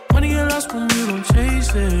lost when you don't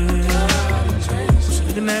chase it. What you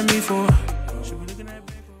looking at me for?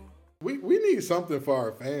 We need something for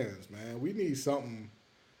our fans, man. We need something.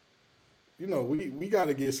 You know, we got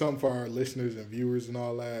to get something for our listeners and viewers and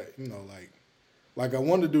all that. You know, like I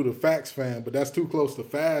wanted to do the Facts Fam, but that's too close to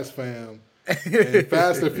Fast Fam. And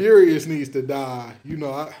Fast and Furious needs to die. You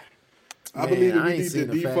know, I believe that we need to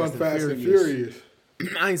defund Fast and Furious.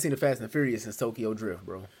 I ain't seen the Fast and Furious since Tokyo Drift,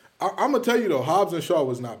 bro. I'm gonna tell you though, Hobbs and Shaw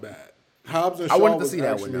was not bad. Hobbs and Shaw I wanted to was see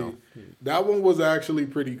actually, that one though. That one was actually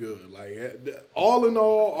pretty good. Like all in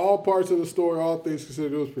all parts of the story, all things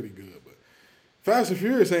considered, it was pretty good. But Fast and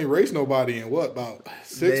Furious ain't raced nobody in what, about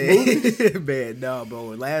 6 movies? Man, no,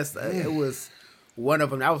 bro. It was one of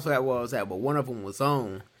them. I was forgot what I was at, but one of them was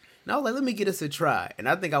on. And I was like, let me get this a try. And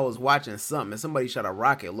I think I was watching something, and somebody shot a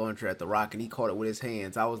rocket launcher at the Rock, and he caught it with his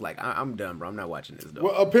hands. I was like, I'm done, bro. I'm not watching this, though.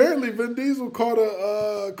 Well, apparently Vin Diesel caught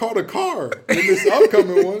a car in this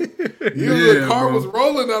upcoming one. The car was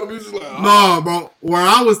rolling at him. He was just like, oh. No, bro. Where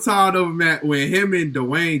I was tired of him at, when him and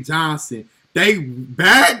Dwayne Johnson, they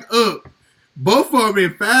bagged up both of them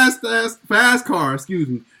in fast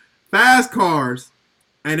cars,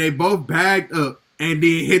 and they both bagged up and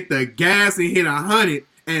then hit the gas and hit 100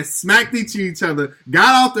 and smacked each other,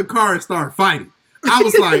 got off the car and started fighting. I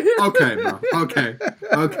was like, okay,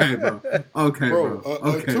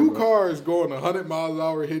 bro. Two cars going 100 miles an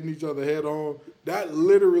hour hitting each other head on, that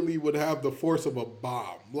literally would have the force of a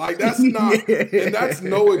bomb. Like, that's not, and that's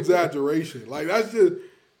no exaggeration. Like, that's just,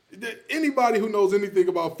 anybody who knows anything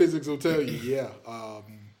about physics will tell you,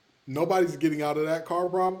 nobody's getting out of that car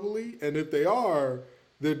probably, and if they are,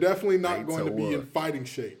 they're definitely not going to be in fighting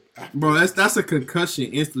shape. Bro, that's a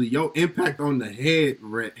concussion instantly. Your impact on the head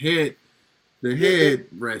rest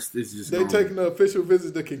is just they're taking the official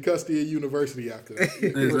visit to Concustia University after that.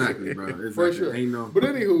 Exactly, bro. Exactly. For sure. But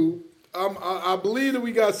anywho, I believe that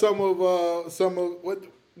we got some of what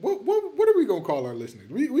are we gonna call our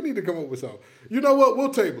listeners? We need to come up with something. You know what?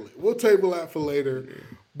 We'll table it. We'll table that for later.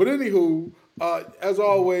 But anywho, as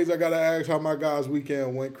always, I gotta ask how my guys'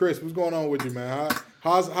 weekend went. Chris, what's going on with you, man?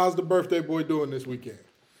 How's the birthday boy doing this weekend?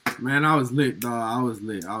 Man, I was lit, dog. I was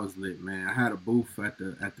lit, man. I had a booth at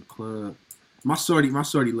the club. My shorty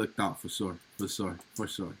looked out for sure. So,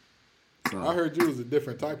 I heard you was a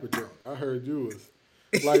different type of drunk. I heard you was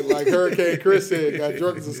like Hurricane Chris said, got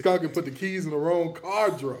drunk as a skunk and put the keys in the wrong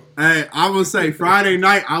car drunk. Hey, I would say Friday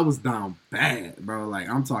night I was down bad, bro. Like,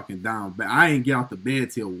 I'm talking down bad. I ain't get out the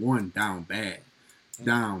bed till 1, down bad.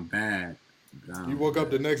 You woke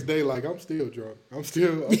up the next day like, I'm still drunk. I'm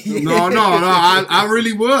still No. I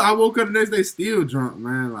really was. I woke up the next day still drunk,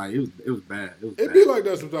 man. Like, it was bad. It be like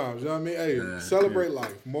that sometimes. You know what I mean? Hey, celebrate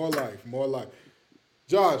life. More life.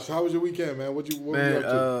 Josh, how was your weekend, man? What you up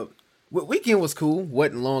to? Weekend was cool.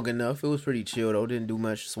 Wasn't long enough. It was pretty chill though. Didn't do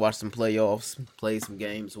much. Just watched some playoffs, played some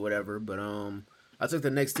games, or whatever. But I took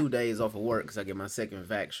the next 2 days off of work because I get my second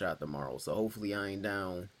vax shot tomorrow. So hopefully I ain't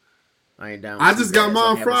down. I just got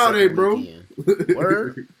mine Friday, bro.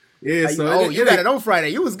 Word? Yeah, so you got it on Friday.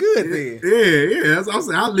 You was good then. Yeah. That's what I'm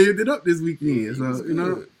saying. I lived it up this weekend. So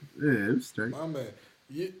it was straight. My man.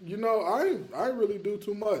 You know, I really do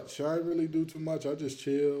too much. I just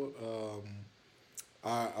chilled.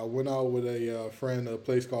 I went out with a friend at a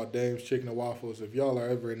place called Dame's Chicken and Waffles. If y'all are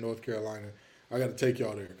ever in North Carolina, I got to take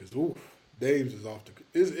y'all there because Dame's is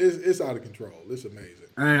it's out of control. It's amazing.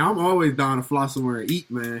 Hey, I'm always down to fly somewhere and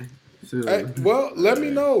eat, man. So, hey, well, let me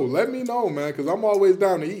know, man, because I'm always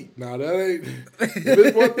down to eat. Now, that ain't, if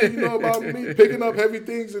there's one thing you know about me, picking up heavy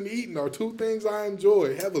things and eating are two things I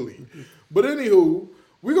enjoy heavily. But anywho,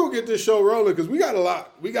 we're going to get this show rolling because we got a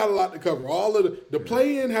lot to cover. All of the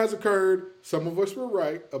play-in has occurred. Some of us were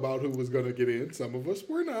right about who was going to get in. Some of us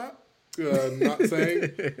were not. Not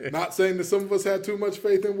saying that some of us had too much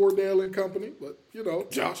faith in Wardale and company, but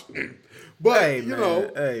Josh. But hey,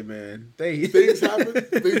 man, things happen.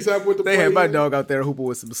 Things happen with the. They had my dog out there hooping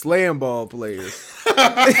with some slam ball players.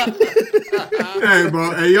 Hey,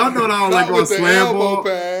 bro, hey, y'all know that I don't like on slam ball.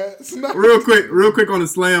 Real quick on the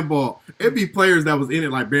slam ball, it be players that was in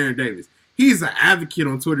it like Baron Davis. He's an advocate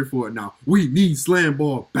on Twitter for it now. We need slam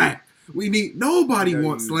ball back. Nobody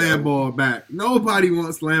wants slam ball back. Nobody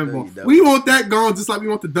wants slam ball. We want that gone just like we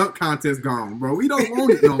want the dunk contest gone, bro. We don't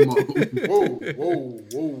want it no more.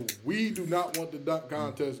 Whoa. We do not want the dunk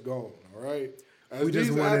contest gone, all right? We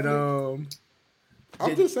just wanted, I'm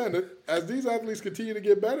just saying that as these athletes continue to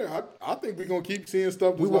get better, I think we're going to keep seeing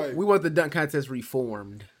stuff we want the dunk contest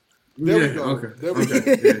reformed. There we go. Okay. There we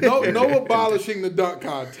go. No abolishing the dunk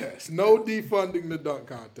contest. No defunding the dunk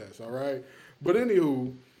contest, all right? But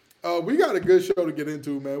anywho, we got a good show to get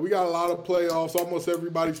into, man. We got a lot of playoffs. Almost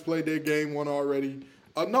everybody's played their game one already.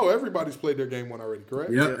 No, everybody's played their game one already,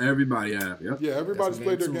 correct? Yep, everybody have. Yep. Yeah, everybody's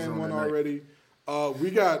played their game one already.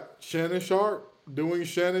 We got Shannon Sharp doing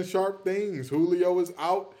Shannon Sharp things. Julio is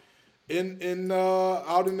out in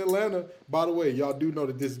Atlanta. By the way, y'all do know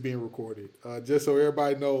that this is being recorded. Just so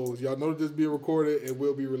everybody knows, y'all know that this is being recorded and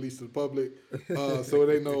will be released to the public. So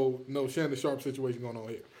it ain't no Shannon Sharp situation going on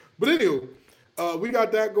here. But anyway, we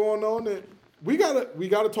got that going on, and we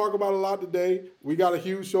gotta talk about a lot today. We got a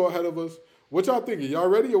huge show ahead of us. What y'all thinking? Y'all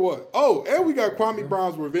ready or what? Oh, and we got Kwame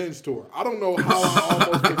Brown's revenge tour. I don't know how I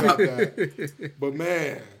almost forgot that, but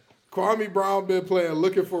man. Kwame Brown been playing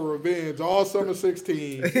Looking for Revenge all summer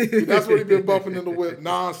 16. That's what he been bumping in the whip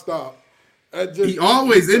nonstop. He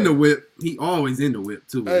always in the whip. He always in the whip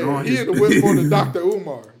too. Hey, he in the whip for the Dr.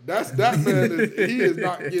 Umar. That man he is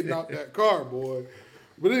not getting out that car, boy.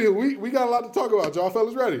 But anyway, we got a lot to talk about. Y'all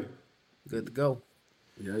fellas ready? Good to go.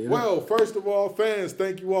 Yeah. Well, first of all, fans,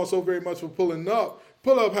 thank you all so very much for pulling up.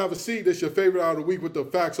 Pull up, have a seat. This your favorite hour of the week with the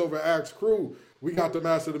Facts Over Acts crew. We got the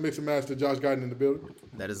master, the mixing master, Josh Guyton in the building.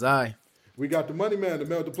 That is I. We got the money man, the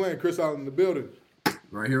Mel the Plan, Chris Allen in the building.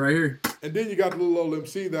 Right here. And then you got the little old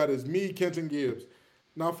MC, that is me, Kenton Gibbs.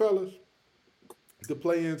 Now, fellas, the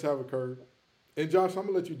play-ins have occurred. And Josh, I'm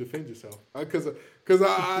gonna let you defend yourself. Because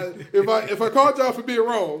if I called y'all for being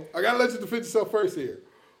wrong, I gotta let you defend yourself first here.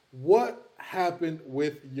 What happened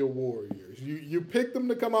with your Warriors? You picked them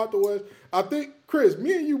to come out the West. I think, Chris,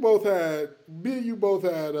 me and you both had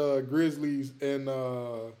Grizzlies and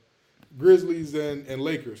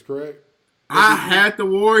Lakers, correct? I had the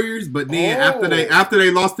Warriors, but then after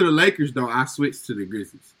they lost to the Lakers, though, I switched to the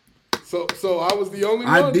Grizzlies. So I was the only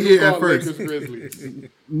one I did at first. Lakers Grizzlies.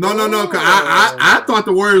 No, because I thought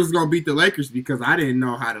the Warriors was gonna beat the Lakers because I didn't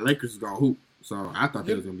know how the Lakers was gonna hoop. So I thought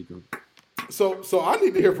they was gonna beat them. So I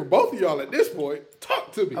need to hear from both of y'all at this point.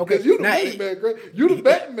 Talk to me, Okay, because you the betting man, Chris. You the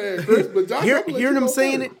betting man, Chris. But Josh, hearing them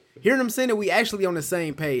saying it, we actually on the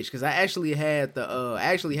same page because I actually had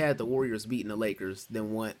the Warriors beating the Lakers.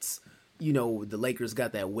 Then once the Lakers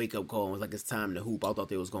got that wake up call and was like it's time to hoop, I thought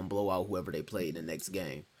they was gonna blow out whoever they played in the next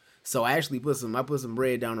game. So I actually put some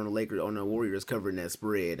bread down on the Warriors covering that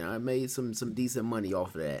spread, and I made some decent money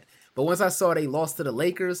off of that. But once I saw they lost to the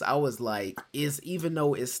Lakers, I was like, even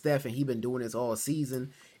though it's Steph and he been doing this all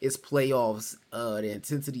season, it's playoffs. The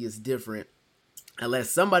intensity is different.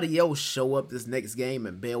 Unless somebody else show up this next game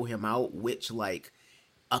and bail him out, which like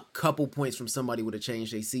a couple points from somebody would have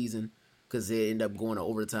changed their season because they end up going to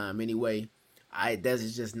overtime anyway.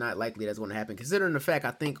 That's just not likely that's going to happen. Considering the fact,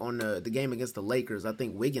 I think on the game against the Lakers, I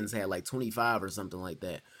think Wiggins had like 25 or something like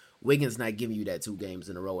that. Wiggins not giving you that 2 games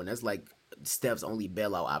in a row, and that's like Steph's only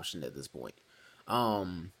bailout option at this point.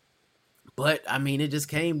 But I mean, it just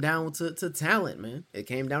came down to talent, man. It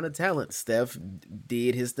came down to talent. Steph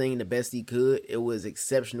did his thing the best he could. It was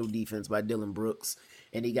exceptional defense by Dillon Brooks,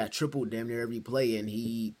 and he got tripled damn near every play. And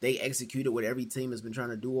they executed what every team has been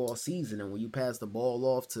trying to do all season. And when you pass the ball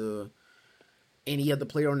off to any other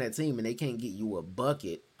player on that team and they can't get you a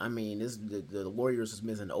bucket, I mean, the Warriors was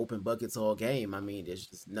missing open buckets all game. I mean, there's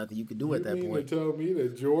just nothing you could do at that point. You mean to tell me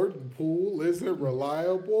that Jordan Poole isn't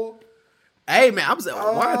reliable? Hey, man, I'm saying,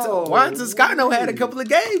 Juan Toscano had a couple of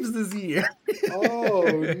games this year. Oh,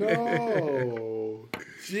 no.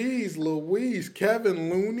 Jeez Louise, Kevin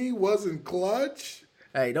Looney wasn't clutch?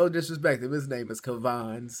 Hey, no disrespect him. His name is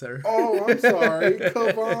Kevon, sir. Oh, I'm sorry.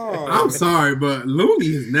 Kevon. I'm sorry, but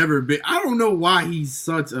Looney has never been. I don't know why he's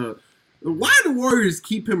such a. Why the Warriors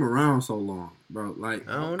keep him around so long, bro? Like,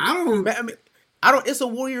 I don't. It's a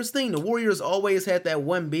Warriors thing. The Warriors always had that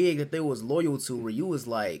one big that they was loyal to where you was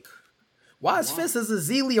like, why is Festus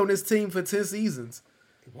Ezeli on this team for 10 seasons?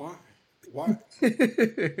 Why? Like,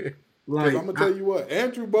 I'm going to tell you what.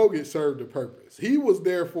 Andrew Bogut served a purpose. He was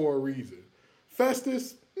there for a reason.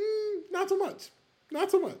 Festus, not so much.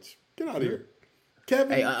 Get out of here.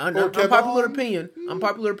 Kevin, hey, unpopular opinion.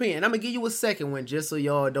 Unpopular opinion. I'm going to give you a second one just so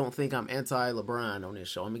y'all don't think I'm anti-LeBron on this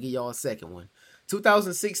show. I'm going to give y'all a second one.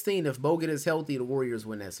 2016, if Bogut is healthy, the Warriors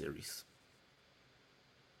win that series.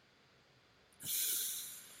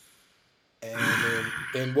 And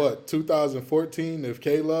in what, 2014, if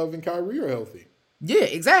K-Love and Kyrie are healthy? Yeah,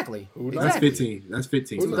 exactly. That's 15. That's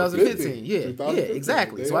 15. 2015. Yeah,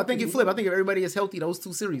 exactly. So I think it flipped. I think if everybody is healthy, those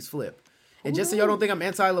 2 series flip. And just so y'all don't think I'm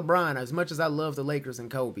anti-LeBron, as much as I love the Lakers and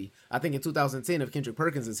Kobe, I think in 2010, if Kendrick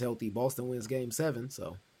Perkins is healthy, Boston wins Game 7.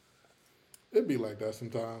 So it'd be like that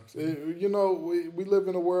sometimes. We live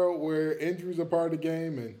in a world where injuries are part of the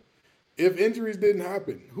game, and if injuries didn't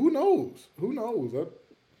happen, who knows?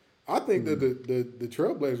 I think that the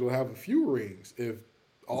Trailblazers will have a few rings if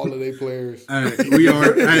all of their players.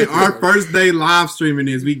 Our first day live streaming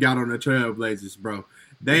we got on the Trailblazers, bro.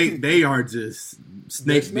 They are just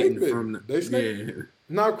snake snake bitten from the. They snake. Yeah.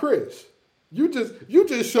 Now, Chris, you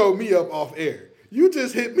just showed me up off air. You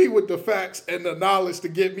just hit me with the facts and the knowledge to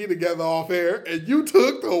get me together off air, and you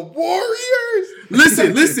took the Warriors.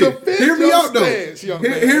 Listen. Defend Hear me your out, though. stance, young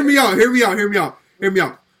man. Hear me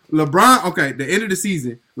out. LeBron, okay, the end of the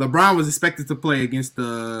season, LeBron was expected to play against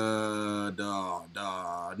the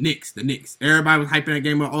Knicks. The Knicks. Everybody was hyping that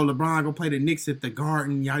game up. Oh, LeBron gonna play the Knicks at the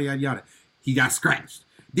Garden, yada, yada, yada. He got scratched.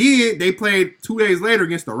 Then they played 2 days later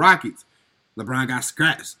against the Rockets. LeBron got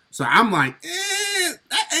scratched. So I'm like,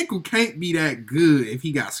 that ankle can't be that good if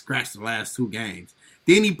he got scratched the last 2 games.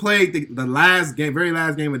 Then he played the last game, very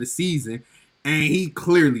last game of the season, and he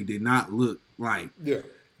clearly did not look like. Yeah.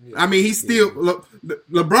 I mean, he still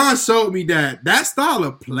LeBron showed me that style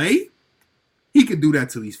of play, he could do that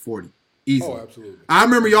till he's 40. Easily. Oh, absolutely. I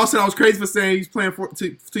remember y'all said I was crazy for saying he's playing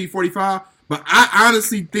till he's 45, but I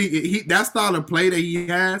honestly think that style of play that he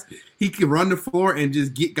has, he can run the floor and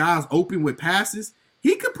just get guys open with passes.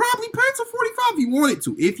 He could probably play till 45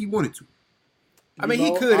 if he wanted to. I mean,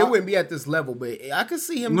 he could. It wouldn't be at this level, but I could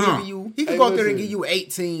see him giving you. He could go out there and give you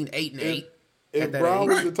 18, 8 and 8. If Brown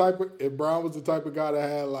was the type of guy that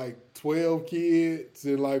had like 12 kids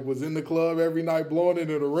and like was in the club every night blowing it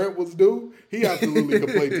and the rent was due, he absolutely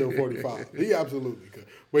could play till 45. He absolutely could.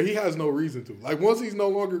 But he has no reason to. Like once he's no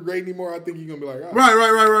longer great anymore, I think he's gonna be like,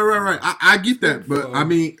 right. I get that, but I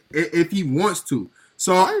mean, if he wants to.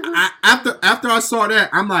 So after I saw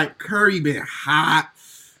that, I'm like, Curry been hot.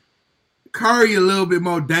 Curry a little bit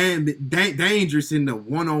more dangerous in the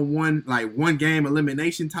one-on-one, like one game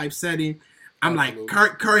elimination type setting. I'm like,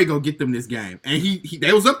 Curry go get them this game. And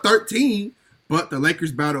they was up 13, but the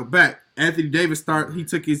Lakers battled back. Anthony Davis he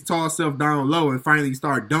took his tall self down low and finally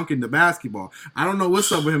started dunking the basketball. I don't know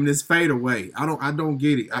what's up with him this fadeaway. I don't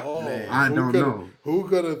get it. I don't know. Who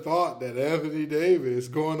could have thought that Anthony Davis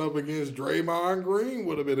going up against Draymond Green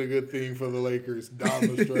would have been a good thing for the Lakers down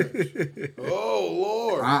the stretch? Oh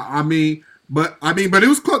Lord. I mean, but it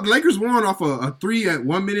was close. The Lakers won off a 3 at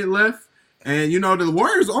 1 minute left. And, the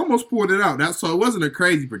Warriors almost pulled it out. So it wasn't a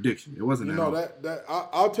crazy prediction. It wasn't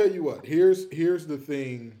I'll tell you what. Here's the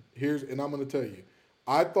thing. And I'm going to tell you.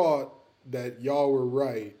 I thought that y'all were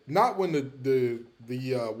right. Not when the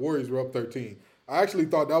Warriors were up 13. I actually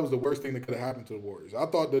thought that was the worst thing that could have happened to the Warriors. I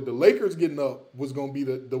thought that the Lakers getting up was going to be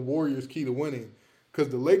the Warriors' key to winning because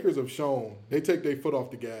the Lakers have shown they take their foot off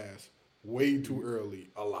the gas way too early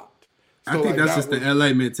a lot. So I think that's just the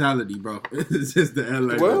LA mentality, bro. It's just the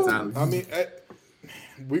LA mentality. I mean,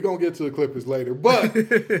 we're going to get to the Clippers later, but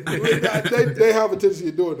they have a tendency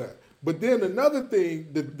of doing that. But then another thing,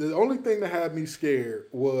 the only thing that had me scared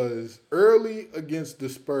was early against the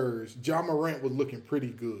Spurs, Ja Morant was looking pretty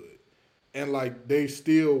good. And, like, they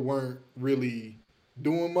still weren't really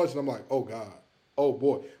doing much. And I'm like, oh, God. Oh,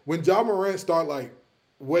 boy. When Ja Morant started, like,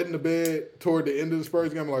 wetting the bed toward the end of the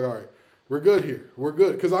Spurs game, I'm like, all right. We're good here. We're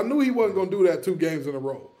good. Because I knew he wasn't going to do that 2 games in a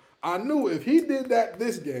row. I knew if he did that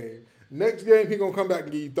this game, next game he going to come back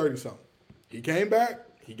and give you 30-something. He came back.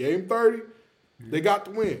 He gave him 30. They got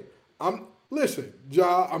the win. Listen,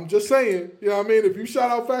 Ja, I'm just saying, you know what I mean? If you shout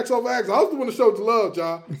out facts over acts, I was the one that showed you love,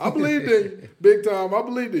 Ja. I believed in you. Big time. I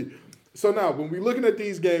believed in you. So now, when we're looking at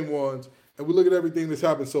these game ones and we look at everything that's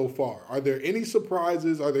happened so far, are there any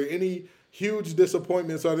surprises? Are there any huge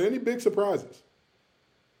disappointments? Are there any big surprises?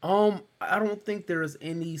 I don't think there's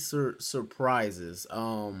any surprises.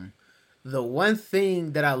 The one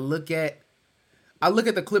thing that I look at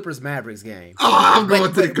the Clippers Mavericks game. Oh, I'm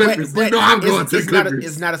going to the Clippers. I'm going to the Clippers.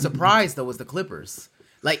 It's not a surprise though. It's the Clippers.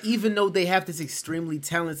 Like even though they have this extremely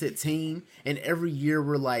talented team, and every year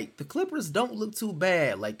we're like the Clippers don't look too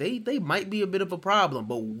bad. Like they might be a bit of a problem,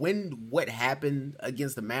 but when what happened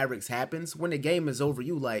against the Mavericks happens, when the game is over,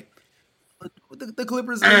 you like. The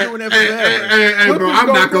Clippers are doing that forever. Hey, bro, I'm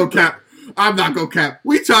not gonna cap.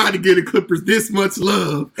 We tried to get the Clippers this much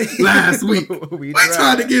love last week. we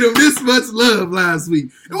tried to get them this much love last week.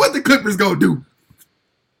 And what the Clippers gonna do?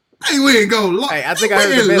 Hey, we ain't gonna lose. Hey, I think I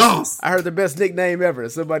heard the best nickname ever.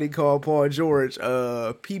 Somebody called Paul George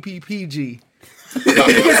PPPG. Because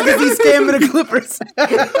he's scamming the Clippers.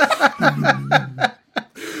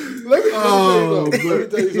 Let me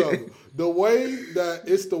tell you something. The way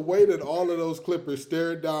that all of those Clippers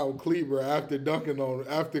stared down Kleber after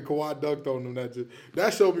Kawhi dunked on them,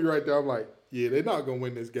 that showed me right there. I'm like, yeah, they're not gonna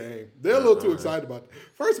win this game. They're a little too excited about it.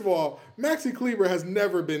 First of all, Maxi Kleber has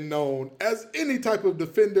never been known as any type of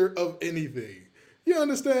defender of anything. You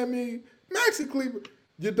understand me? Maxi Kleber,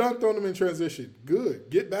 you dunked on him in transition. Good,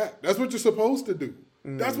 get back. That's what you're supposed to do.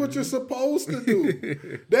 That's what you're supposed to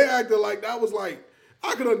do. They acted like that was like.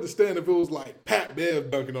 I could understand if it was like Pat Bev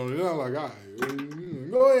dunking on it. And I'm like, all right,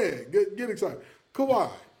 Go ahead. Get excited.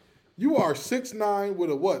 Kawhi, you are 6'9"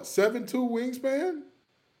 with a what? 7'2" wingspan?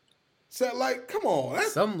 Like, come on.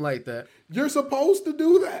 Something like that. You're supposed to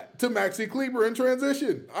do that to Maxi Kleber in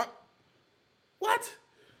transition. What?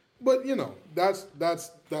 But, that's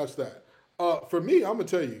that. For me, I'm going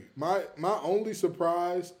to tell you, my only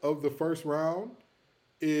surprise of the first round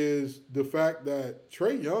is the fact that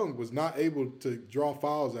Trae Young was not able to draw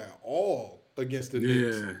fouls at all against the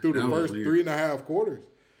Knicks through the first 3.5 quarters.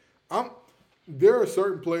 There are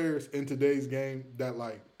certain players in today's game that,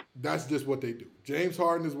 like, that's just what they do. James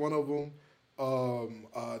Harden is one of them.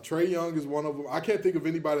 Trae Young is one of them. I can't think of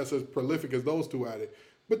anybody that's as prolific as those two at it.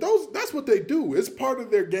 But that's what they do. It's part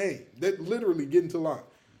of their game. They literally get into line.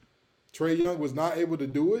 Trae Young was not able to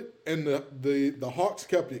do it, and the Hawks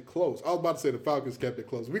kept it close. I was about to say the Falcons kept it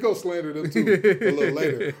close. We go slander them too a little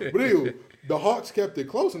later. But anyway, the Hawks kept it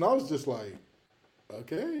close, and I was just like,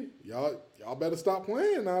 okay, y'all better stop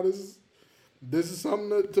playing now. This is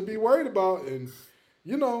something to be worried about. And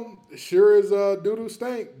sure as doo-doo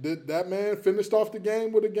stink, that man finished off the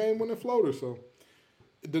game with a game-winning floater. So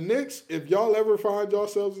the Knicks, if y'all ever find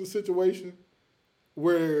yourselves in a situation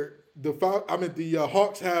where the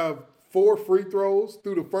Hawks have 4 free throws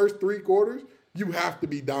through the first 3 quarters, you have to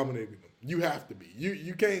be dominating them. You have to be.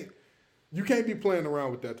 You can't be playing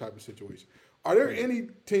around with that type of situation. Are there any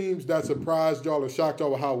teams that surprised y'all or shocked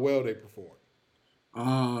y'all with how well they performed?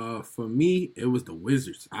 For me, it was the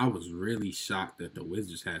Wizards. I was really shocked that the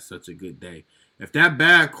Wizards had such a good day. If that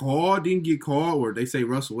bad call didn't get called, where they say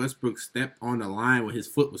Russell Westbrook stepped on the line when his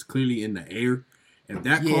foot was clearly in the air, if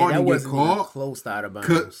that call didn't get called, close out of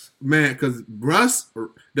bounds. Because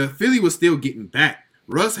the Philly was still getting back.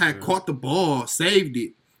 Russ had caught the ball, saved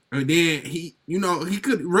it, and then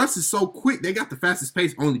Russ is so quick. They got the fastest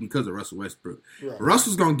pace only because of Russell Westbrook. Right. Russ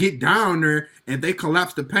was gonna get down there, and they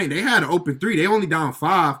collapsed the paint. They had an open 3. They only down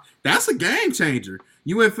 5. That's a game changer.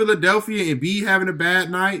 You in Philadelphia and B having a bad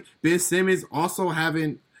night. Ben Simmons also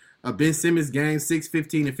having a Ben Simmons game, 6,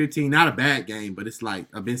 15, and 15. Not a bad game, but it's like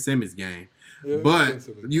a Ben Simmons game. Yeah, but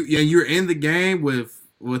you're in the game with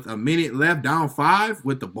a minute left, down 5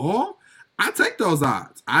 with the ball. I take those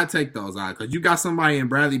odds. Because you got somebody in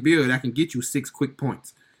Bradley Beal that can get you 6 quick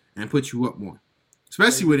points and put you up more,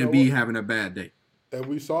 especially with Embiid having a bad day. And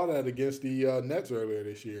we saw that against the Nets earlier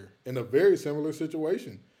this year in a very similar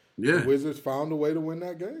situation. Yeah, the Wizards found a way to win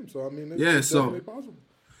that game. So I mean, it's definitely possible.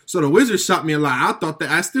 So the Wizards shot me a lot.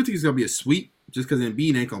 I still think it's gonna be a sweep. Just because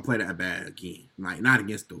Embiid ain't gonna play that bad again, like not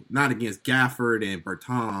against Gafford and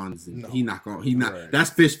Bertans. And He not. Right. That's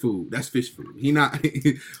fish food. He not.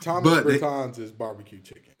 Thomas Bertans is barbecue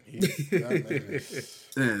chicken.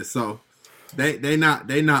 Yeah, so they not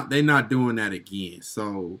doing that again.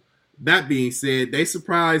 So that being said, they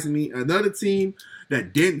surprised me. Another team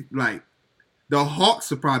that didn't like the Hawks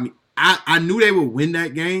surprised me. I knew they would win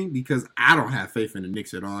that game because I don't have faith in the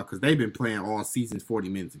Knicks at all because they've been playing all season 40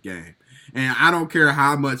 minutes a game. And I don't care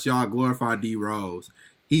how much y'all glorify D Rose.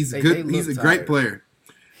 He's good. He's a great player.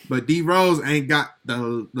 But D Rose ain't got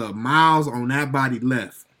the miles on that body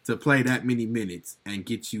left to play that many minutes and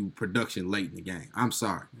get you production late in the game. I'm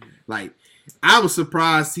sorry. Like, I was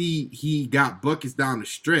surprised he got buckets down the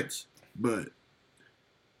stretch, but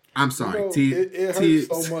I'm sorry. It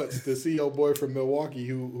hurts so much to see your boy from Milwaukee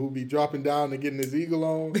who be dropping down and getting his eagle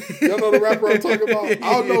on. Y'all know the rapper I'm talking about? I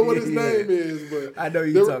don't know what his name is, but I know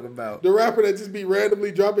you're talking about. The rapper that just be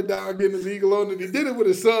randomly dropping down, getting his eagle on, and he did it with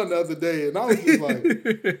his son the other day. And I was just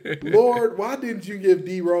like, Lord, why didn't you give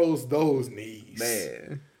D Rose those knees?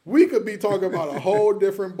 Man. We could be talking about a whole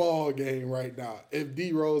different ball game right now if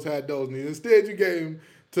D Rose had those knees. Instead, you gave him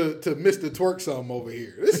to Mr. Twerk some over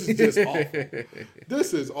here. This is just awful.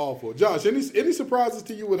 This is awful. Josh, any surprises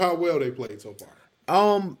to you with how well they played so far?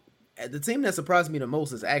 The team that surprised me the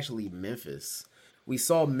most is actually Memphis. We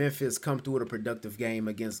saw Memphis come through with a productive game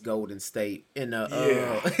against Golden State. I mean,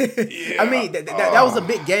 that was a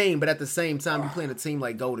big game, but at the same time, you're playing a team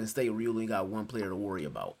like Golden State where you only got one player to worry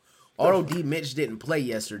about. Although D. Mitch didn't play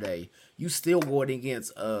yesterday, you still going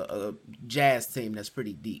against a Jazz team that's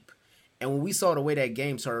pretty deep. And when we saw the way that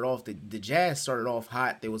game started off, the Jazz started off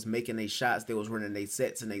hot. They was making their shots. They was running their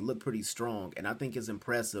sets, and they looked pretty strong. And I think it's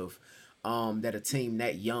impressive that a team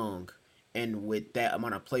that young and with that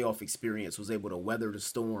amount of playoff experience was able to weather the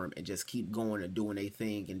storm and just keep going and doing their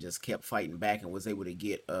thing and just kept fighting back and was able to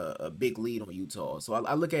get a big lead on Utah. So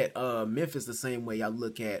I look at Memphis the same way I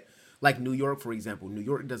look at like New York, for example. New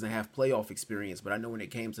York doesn't have playoff experience, but I know when it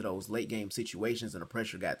came to those late game situations and the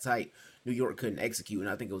pressure got tight, New York couldn't execute, and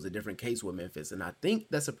I think it was a different case with Memphis. And I think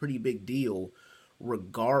that's a pretty big deal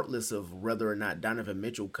regardless of whether or not Donovan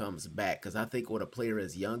Mitchell comes back, because I think with a player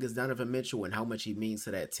as young as Donovan Mitchell and how much he means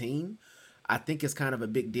to that team, I think it's kind of a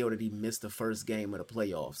big deal that he missed the first game of the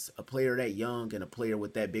playoffs. A player that young and a player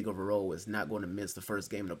with that big of a role is not going to miss the first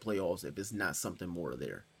game of the playoffs if it's not something more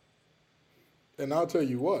there. And I'll tell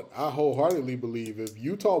you what, I wholeheartedly believe if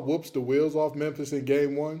Utah whoops the wheels off Memphis in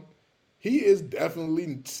game 1, he is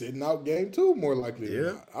definitely sitting out game 2 more likely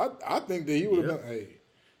than not. I think that he would have been, hey,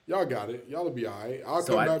 y'all got it. Y'all will be all right. I'll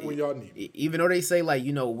come back when y'all need it. Even though they say, like,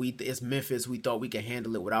 it's Memphis, we thought we could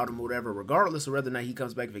handle it without him or whatever, regardless of whether or not he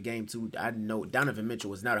comes back for game 2, I know Donovan Mitchell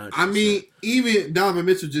was not 100%. I mean, even Donovan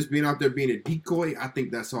Mitchell just being out there being a decoy, I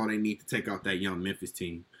think that's all they need to take out that young Memphis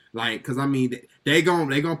team. Like, because, I mean, they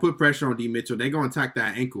gonna put pressure on D. Mitchell. They going to attack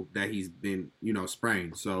that ankle that he's been,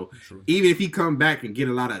 sprained. So, even if he come back and get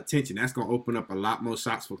a lot of attention, that's going to open up a lot more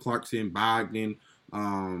shots for Clarkson, Bogdan,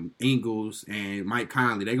 Ingles, and Mike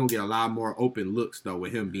Conley. They're going to get a lot more open looks, though,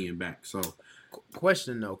 with him being back. So,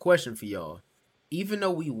 question for y'all. Even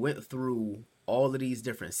though we went through all of these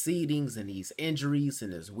different seedings and these injuries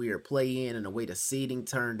and this weird play-in and the way the seeding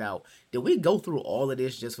turned out, did we go through all of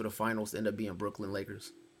this just for the finals to end up being Brooklyn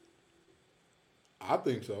Lakers? I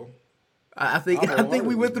think so. I think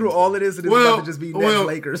we went through all of this and it's about to just be Nets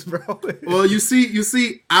Lakers, bro. Well, you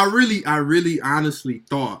see, I really honestly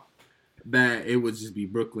thought that it would just be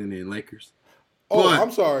Brooklyn and Lakers. Oh, but,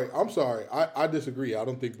 I'm sorry. I disagree. I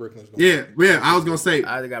don't think Brooklyn's going to Yeah, I was going to say.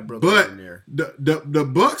 I got Brooklyn in there. The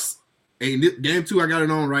Bucks, game 2, I got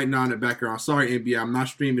it on right now in the background. Sorry, NBA, I'm not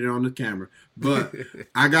streaming it on the camera. But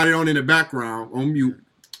I got it on in the background on mute.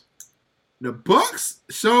 The Bucks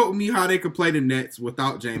showed me how they could play the Nets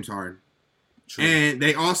without James Harden. True. And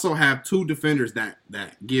they also have 2 defenders that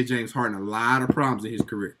give James Harden a lot of problems in his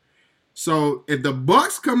career. So if the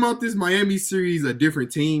Bucks come out this Miami series a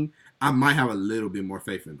different team, I might have a little bit more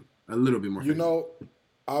faith in them. A little bit more faith.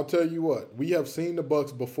 I'll tell you what. We have seen the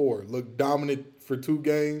Bucks before look dominant for 2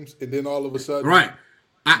 games and then all of a sudden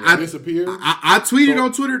disappear. I tweeted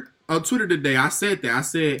on Twitter today. I said that. I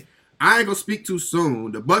said, I ain't gonna speak too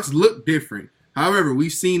soon. The Bucks look different. However,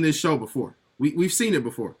 we've seen this show before. We've seen it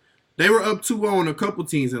before. They were up 2-0 on a couple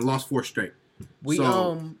teams and lost 4 straight.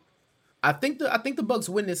 I think the Bucks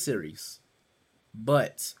win this series,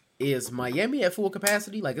 but is Miami at full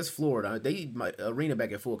capacity? Like, it's Florida. They arena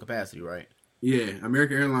back at full capacity, right? Yeah,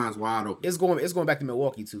 American Airlines wide open. It's going back to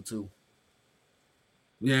Milwaukee too.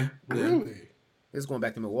 Yeah. Really? It's going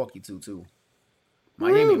back to Milwaukee too.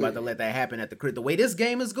 Miami about to let that happen at the way this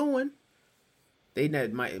game is going.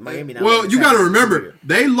 Miami. Well, you got to remember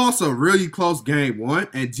they lost a really close game 1,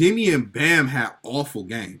 and Jimmy and Bam had awful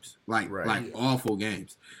games, awful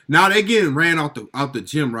games. Now they getting ran out the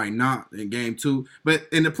gym right now in game 2, but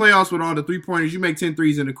in the playoffs with all the 3-pointers, you make 10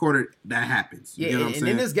 threes in the quarter, that happens. Yeah, you know what I'm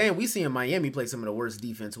saying? In this game, we seen Miami play some of the worst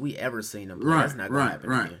defense we ever seen them play. That's not gonna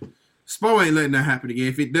happen again. Spo ain't letting that happen again.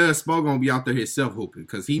 If it does, Spo gonna be out there himself hooping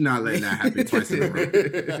because he not letting that happen twice in a row.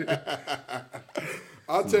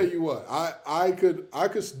 I'll tell you what, I could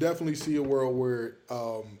definitely see a world where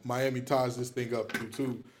Miami ties this thing up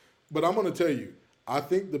 2-2. But I'm gonna tell you, I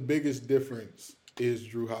think the biggest difference is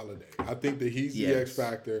Jrue Holiday. I think that he's the X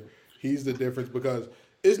factor. He's the difference because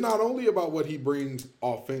it's not only about what he brings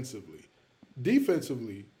offensively.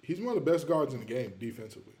 Defensively, he's one of the best guards in the game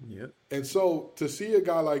defensively. Yep. And so to see a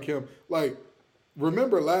guy like him, like,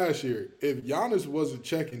 remember last year, if Giannis wasn't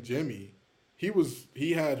checking Jimmy,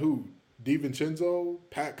 he had who? DiVincenzo,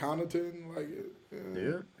 Pat Connaughton,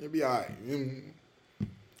 it'd be all right.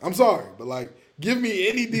 I'm sorry, but like, give me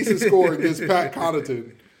any decent score against Pat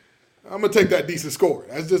Connaughton, I'm gonna take that decent score.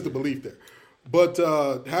 That's just the belief there. But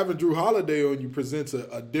having Jrue Holiday on you presents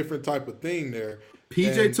a different type of thing there.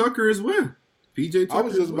 PJ Tucker as well. PJ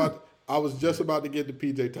Tucker. I was just about to get to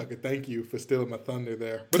PJ Tucker. Thank you for stealing my thunder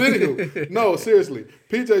there. But anywho, no, seriously,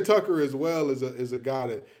 PJ Tucker as well is a guy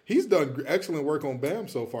that he's done excellent work on Bam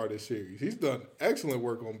so far this series. He's done excellent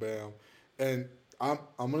work on Bam, and I'm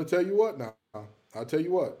gonna tell you what now. I'll tell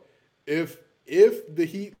you what. If the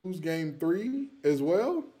Heat lose Game 3 as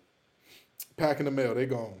well, packing the mail, they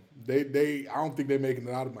gone. They I don't think they're making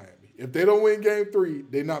it out of Miami. If they don't win Game 3,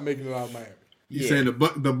 they're not making it out of Miami. You saying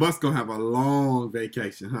the Bucks gonna have a long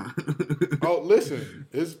vacation, huh? Oh, listen,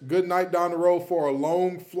 it's good night down the road for a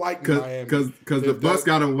long flight in Miami. Because the Bucks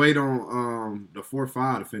gotta wait on the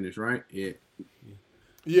 4-5 to finish, right?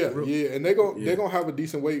 Yeah, and they're gonna have a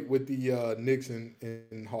decent wait with the Knicks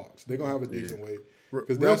and Hawks. They're gonna have a decent wait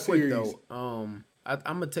because that series. Quick though, I'm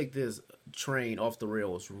gonna take this train off the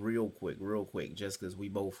rails real quick, just because we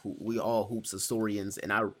all hoops historians,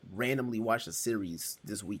 and I randomly watched a series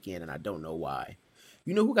this weekend, and I don't know why.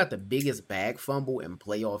 You know who got the biggest bag fumble in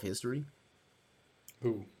playoff history?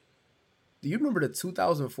 Who? Do you remember the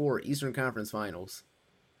 2004 Eastern Conference Finals?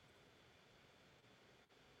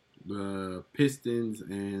 The Pistons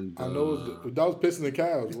and I know that was Pistons and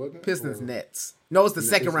Cavs, wasn't it? Pistons Nets. No, it's the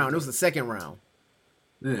second round. It was the second round.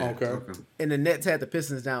 Yeah, okay. And the Nets had the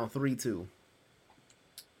Pistons down 3-2.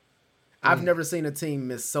 I've never seen a team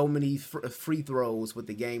miss so many free throws with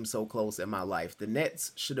the game so close in my life. The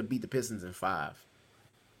Nets should have beat the Pistons in 5.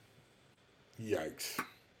 Yikes.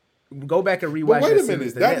 Go back and rewatch wait a that series.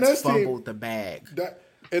 minute, The that Nets Nets team- fumbled the bag. That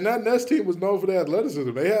Nets team was known for their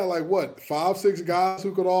athleticism. They had like what 5-6 guys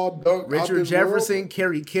who could all dunk. out Richard this Jefferson, world.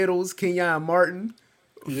 Kerry Kittles, Kenyon Martin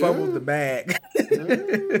fumbled the bag.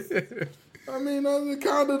 I mean, that's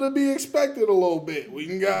kind of to be expected a little bit. We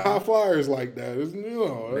can get high flyers like that. It's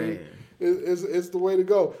the way to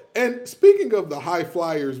go. And speaking of the high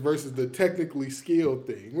flyers versus the technically skilled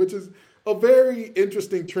thing, which is a very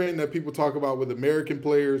interesting trend that people talk about with American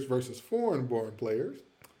players versus foreign-born players,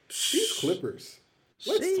 these Clippers.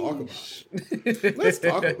 Let's talk about it. Let's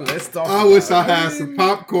talk about it. I wish I had some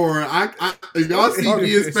popcorn. Y'all see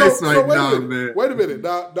me in space right now, man. Wait a minute.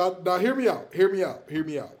 Now, hear me out.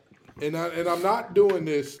 And I'm not doing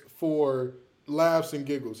this for laughs and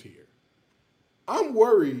giggles here. I'm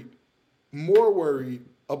more worried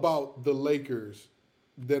about the Lakers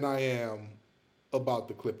than I am about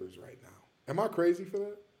the Clippers right now. Am I crazy for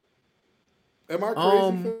that? For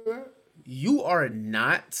that? You are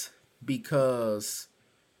not, because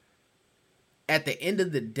at the end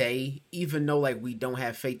of the day, even though like we don't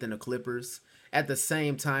have faith in the Clippers, at the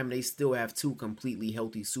same time they still have 2 completely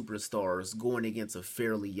healthy superstars going against a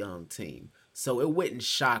fairly young team. So it wouldn't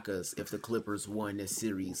shock us if the Clippers won this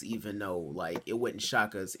series, even though like it wouldn't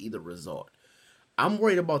shock us either result. I'm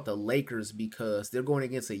worried about the Lakers because they're going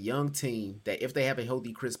against a young team that if they have a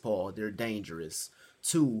healthy Chris Paul, they're dangerous.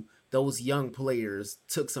 2, those young players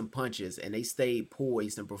took some punches and they stayed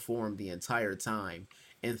poised and performed the entire time.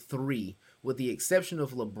 And 3, with the exception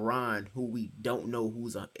of LeBron, who we don't know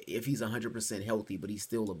if he's 100% healthy, but he's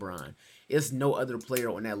still LeBron. There's no other player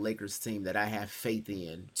on that Lakers team that I have faith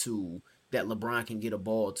in that LeBron can get a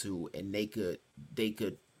ball to and they could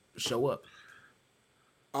show up.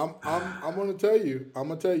 I'm gonna tell you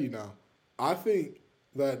now. I think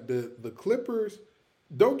that the Clippers,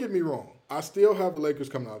 don't get me wrong, I still have the Lakers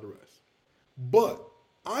coming out of the rest. But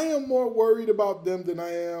I am more worried about them than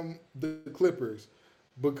I am the Clippers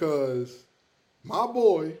because my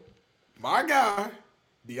boy, my guy,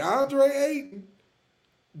 DeAndre Ayton,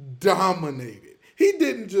 dominated. He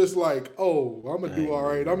didn't just like, oh, I'm going to do all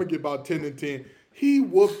right. I'm going to get about 10 and 10. He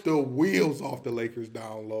whooped the wheels off the Lakers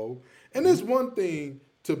down low. And it's one thing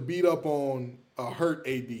to beat up on a hurt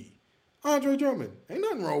AD. Andre Drummond, ain't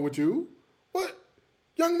nothing wrong with you. What?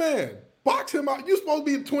 Young man, box him out. You're supposed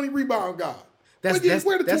to be a 20 rebound guy. Where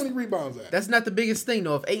the 20 rebounds at? That's not the biggest thing,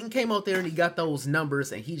 though. If Ayton came out there and he got those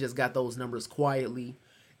numbers and he just got those numbers quietly,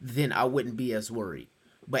 then I wouldn't be as worried.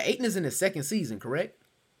 But Ayton is in his second season, correct?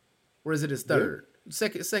 Or is it his third? Yeah.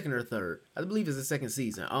 Second or third. I believe it's his second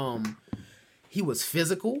season. He was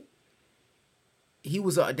physical. He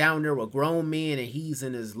was down there with grown men, and he's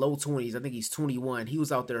in his low 20s. I think he's 21. He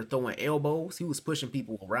was out there throwing elbows. He was pushing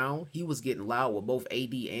people around. He was getting loud with both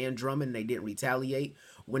AD and Drummond, and they didn't retaliate.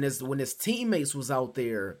 When his teammates was out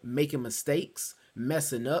there making mistakes,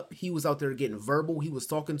 messing up, he was out there getting verbal. He was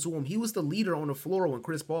talking to him. He was the leader on the floor when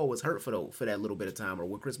Chris Paul was hurt for that little bit of time, or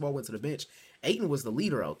when Chris Paul went to the bench. Ayton was the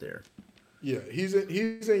leader out there. Yeah, he's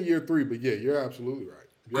in year 3, but yeah, you're absolutely right.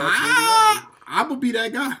 I'm gonna be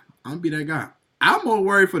that guy. I'm more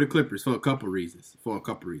worried for the Clippers for a couple reasons.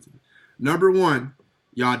 Number one,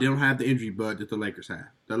 y'all don't have the injury bug that the Lakers have.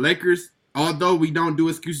 The Lakers, although we don't do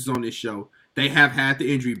excuses on this show, they have had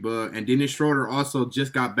the injury bug. And Dennis Schroeder also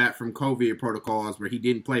just got back from COVID protocols where he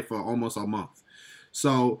didn't play for almost a month.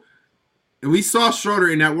 So we saw Schroeder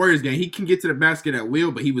in that Warriors game. He can get to the basket at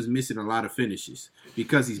will, but he was missing a lot of finishes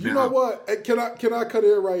because he's been You know out. what? Can I cut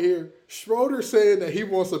in right here? Schroeder saying that he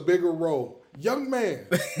wants a bigger role. Young man,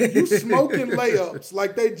 you smoking layups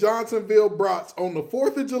like they Johnsonville Brats on the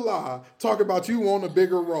 4th of July, talking about you want a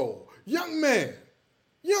bigger role. Young man,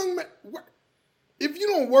 if you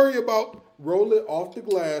don't worry about roll it off the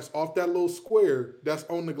glass, off that little square that's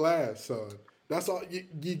on the glass, son. That's all.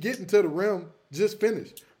 You getting to the rim, just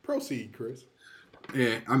finish. Proceed, Chris.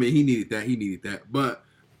 Yeah, I mean, he needed that. But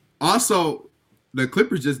also, the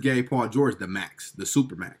Clippers just gave Paul George the max, the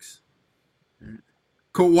super max.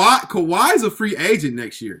 Kawhi is a free agent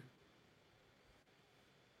next year.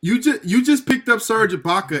 You just picked up Serge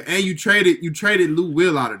Ibaka and you traded Lou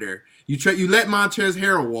Will out of there. You let Montrezl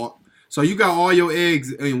Harrell walk, so you got all your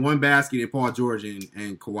eggs in one basket in Paul George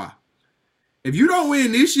and Kawhi. If you don't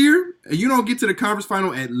win this year and you don't get to the conference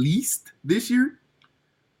final at least this year,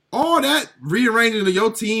 all that rearranging of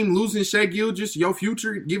your team, losing Shai Gilgeous, your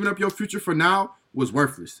future, giving up your future for now was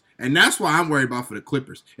worthless. And that's why I'm worried about for the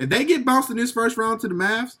Clippers. If they get bounced in this first round to the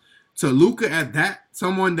Mavs, to Luka at that,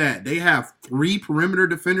 someone that they have 3 perimeter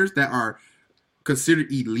defenders that are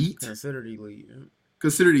considered elite. Considered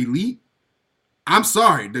elite. I'm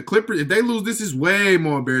sorry. The Clippers, if they lose, this is way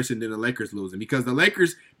more embarrassing than the Lakers losing. Because the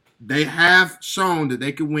Lakers, they have shown that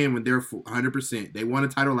they can win when they're 100%. They won a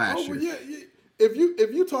title last year. Yeah. If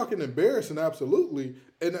you're talking embarrassing, absolutely.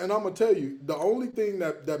 And I'm gonna tell you, the only thing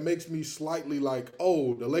that makes me slightly like,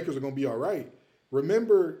 oh, the Lakers are gonna be all right.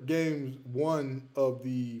 Remember games 1 of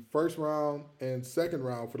the first round and second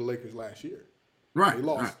round for the Lakers last year. Right. They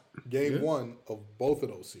lost game 1 of both of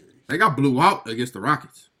those series. They got blew out against the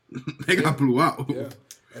Rockets. They got blew out. Yeah.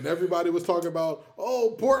 And everybody was talking about,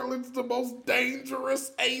 oh, Portland's the most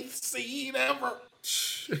dangerous 8th seed ever.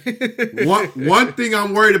 One thing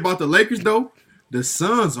I'm worried about the Lakers, though, the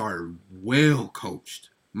Suns are well coached.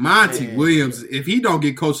 Monty Williams, if he don't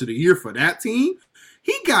get coach of the year for that team,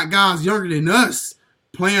 he got guys younger than us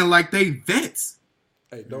playing like they vets.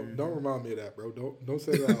 Hey, don't remind me of that, bro. Don't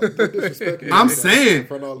say that. Don't disrespect me. I'm saying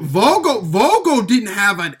Vogel didn't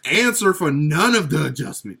have an answer for none of the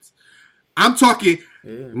adjustments. I'm talking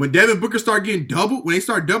when Devin Booker started getting doubled, when they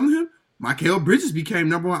started doubling him, Mikal Bridges became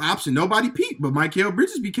number 1 option. Nobody peaked, but Mikal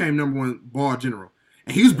Bridges became number 1 ball general.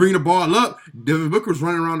 And he was bringing the ball up. Devin Booker was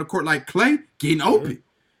running around the court like Clay, getting open.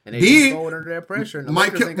 And they then under that pressure. And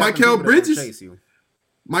Mikal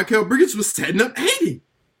Bridges was setting up Hayden.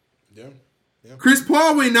 Yeah. Chris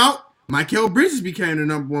Paul went out. Mikal Bridges became the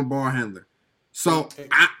number 1 ball handler. So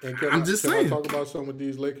I'm just saying. Can I talk about some of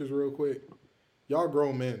these Lakers real quick? Y'all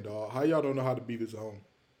grown men, dog. How y'all don't know how to beat his zone?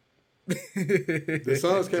 The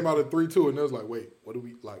Suns came out at 3-2, and they was like, "Wait, what do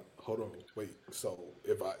we like? Hold on, wait. So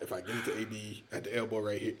if I get it to AD at the elbow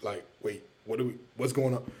right here, like, wait, what's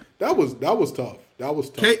going on?" That was tough. That was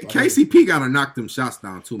tough. KCP got to knock them shots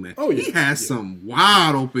down too, man. Oh yeah, he has some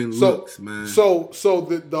wide open looks, man. So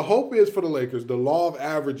the hope is for the Lakers, the law of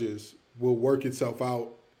averages will work itself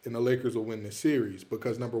out, and the Lakers will win this series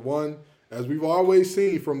because number one, as we've always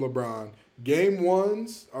seen from LeBron, game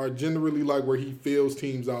ones are generally like where he feels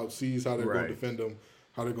teams out, sees how they're going to defend them,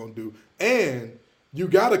 how they're going to do. And you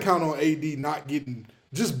got to count on AD not getting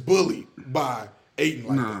just bullied by Ayton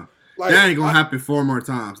like that. Like, that ain't going to happen 4 more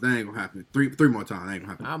times. That ain't going to happen. Three more times. That ain't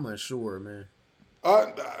going to happen. I'm unsure, man.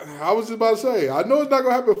 I was just about to say, I know it's not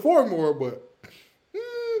going to happen 4 more, but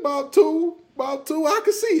about two, I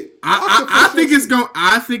can see it. I think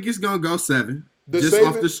it's going to go 7.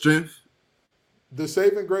 Off the strength. The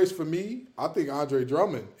saving grace for me, I think Andre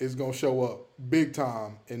Drummond is going to show up big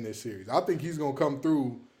time in this series. I think he's going to come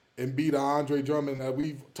through and be the Andre Drummond that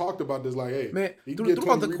we've talked about this. Like, hey, man, he can get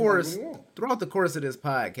throughout the course of this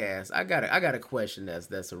podcast, I got a question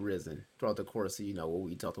that's arisen throughout the course of what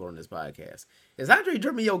we talked about on this podcast. Is Andre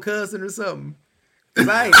Drummond your cousin or something? Because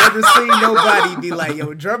I ain't never seen nobody be like,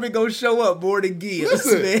 "Yo, Drummond gonna show up more than Gibbs."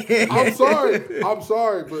 Listen, man. I'm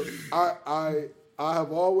sorry, but I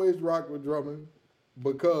have always rocked with Drummond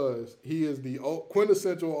because he is the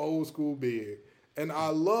quintessential old school big. And I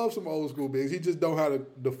love some old school bigs. He just don't have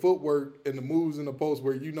the footwork and the moves in the post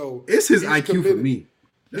where it's his IQ committed. For me.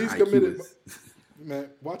 He's committed. Man,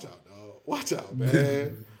 watch out, dog. Watch out,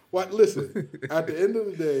 man. Listen, at the end of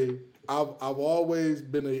the day, I've always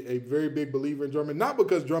been a very big believer in Drummond. Not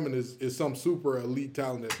because Drummond is some super elite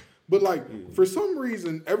talent, but for some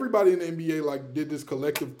reason, everybody in the NBA did this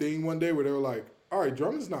collective thing one day where they were like, all right,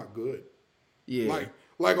 Drummond's not good. Yeah.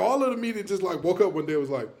 Like all of the media just woke up one day and was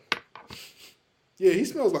like, yeah, he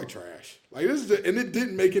smells like trash. And it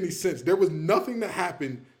didn't make any sense. There was nothing that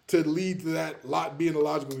happened to lead to that being a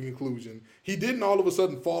logical conclusion. He didn't all of a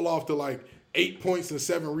sudden fall off to 8 points and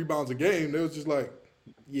 7 rebounds a game. It was just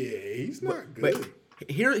yeah, he's not good. But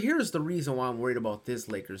here's the reason why I'm worried about this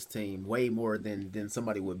Lakers team way more than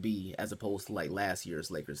somebody would be as opposed to last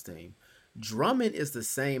year's Lakers team. Drummond is the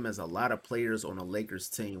same as a lot of players on a Lakers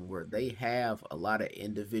team where they have a lot of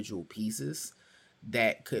individual pieces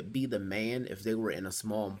that could be the man if they were in a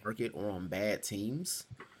small market or on bad teams.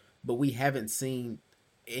 But we haven't seen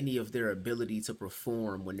any of their ability to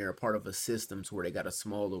perform when they're a part of a system to where they got a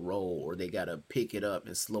smaller role or they got to pick it up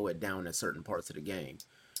and slow it down in certain parts of the game.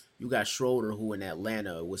 You got Schroeder, who in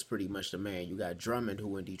Atlanta was pretty much the man. You got Drummond,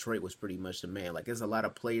 who in Detroit was pretty much the man. There's a lot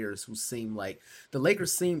of players who seem like the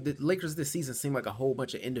Lakers this season seem like a whole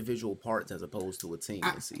bunch of individual parts as opposed to a team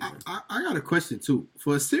this season. I got a question too.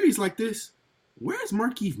 For a series like this, where's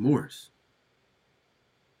Markieff Morris?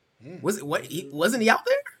 Wasn't he out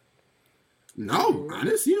there? No, I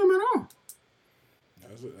didn't see him at all.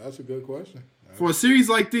 That's a good question. For a series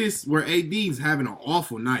like this, where AD's having an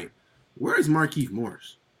awful night, where is Markieff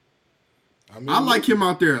Morris? I mean, I like him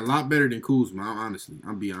out there a lot better than Kuzma, honestly.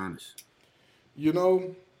 I'm being honest. You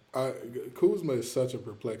know, Kuzma is such a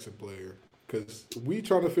perplexing player because we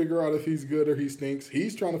trying to figure out if he's good or he stinks.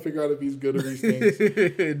 He's trying to figure out if he's good or he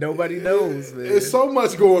stinks. Nobody knows, man. There's so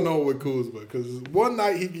much going on with Kuzma because one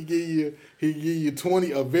night he could give you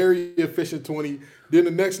 20, a very efficient 20. Then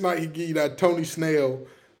the next night he give you that Tony Snell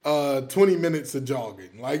 20 minutes of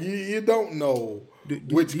jogging. Like you don't know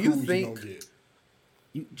which Kuzma you gonna get.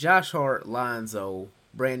 Josh Hart, Lonzo,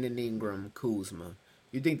 Brandon Ingram, Kuzma.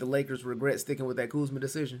 You think the Lakers regret sticking with that Kuzma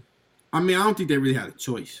decision? I mean, I don't think they really had a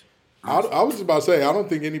choice. I was just about to say, I don't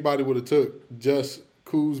think anybody would have took just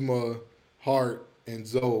Kuzma, Hart, and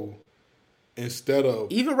Zoe instead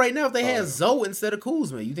of... Even right now, if they had Zoe instead of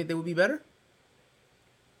Kuzma, you think they would be better?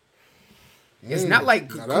 It's not like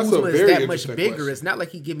Kuzma is that much bigger. Question. It's not like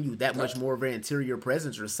he's giving you that much more of an interior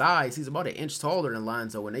presence or size. He's about an inch taller than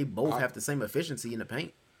Lonzo, and they both have the same efficiency in the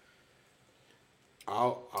paint.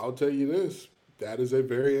 I'll tell you this. That is a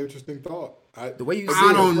very interesting thought. The way you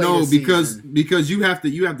I don't know because you have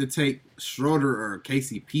to take Schroeder or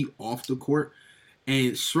KCP off the court,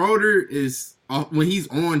 and Schroeder is when he's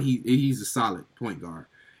on he's a solid point guard,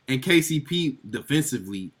 and KCP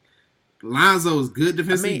defensively. Lonzo is good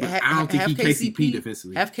defensively, but I don't think he KCP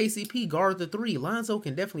defensively. Have KCP guard the 3. Lonzo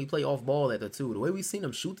can definitely play off ball at the 2. The way we've seen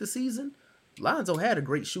him shoot this season, Lonzo had a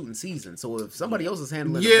great shooting season. So if somebody else is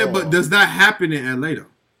handling the ball, but does that happen in LA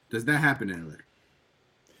though? Does that happen in LA?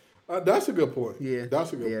 That's a good point. Yeah,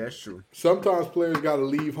 that's a good point. That's true. Sometimes players got to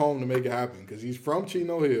leave home to make it happen because he's from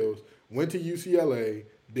Chino Hills, went to UCLA,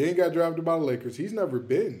 then got drafted by the Lakers. He's never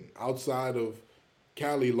been outside of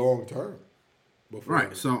Cali long term.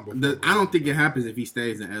 Right, so I don't think it happens if he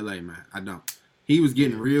stays in LA, man. I don't. He was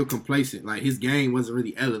getting real complacent. Like his game wasn't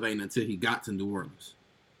really elevating until he got to New Orleans.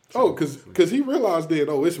 So, because he realized then,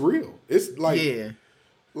 it's real. It's like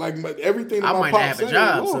like everything. I might have a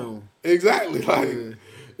job soon. Exactly, like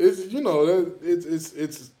it's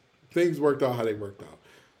it's things worked out how they worked out.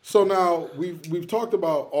 So now we've talked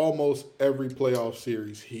about almost every playoff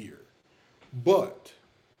series here, but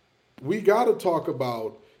we got to talk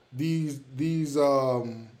about. These why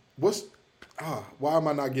am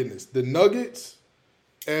I not getting this? The Nuggets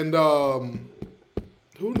and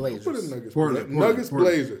who put in Nuggets? Nuggets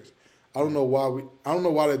Blazers. I don't know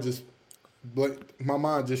why that just my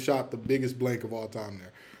mind just shot the biggest blank of all time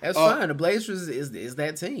there. That's fine. The Blazers is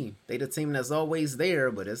that team. They the team that's always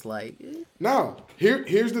there, but it's like Now,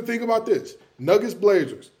 here's the thing about this. Nuggets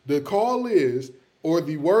Blazers. The call is, or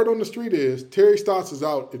the word on the street is, Terry Stotts is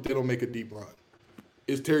out if they don't make a deep run.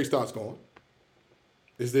 Is Terry Stotts going?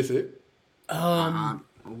 Is this it?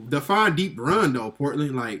 Define deep run though,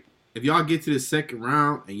 Portland. Like if y'all get to the second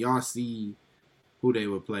round and y'all see who they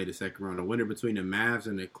would play the second round, the winner between the Mavs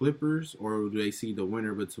and the Clippers, or do they see the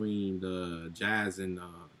winner between the Jazz and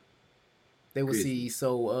they would see?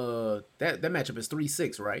 So that matchup is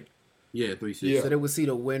 3-6, right? Yeah, 3-6. Yeah. So they would see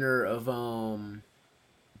the winner of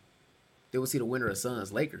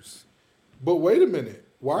Suns Lakers. But wait a minute.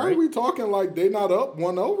 Why are we talking like they not up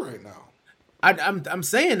 1-0 right now? I'm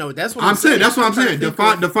saying though. That's what I'm saying. That's what I'm saying.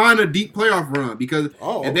 Define a deep playoff run because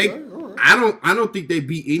right. I don't think they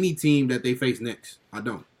beat any team that they face next. I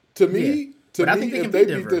don't. To me, if they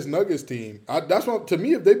beat this Nuggets team,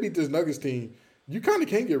 if they beat this Nuggets team, you kind of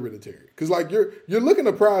can't get rid of Terry because like you're looking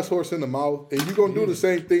a prize horse in the mouth, and you're gonna do the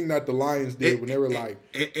same thing that the Lions did when they were like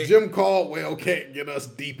Jim Caldwell can't get us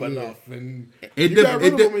deep enough, and you got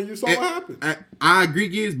rid of him, and you saw what happened. I agree,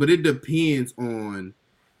 Gibbs, but it depends on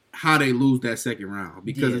how they lose that second round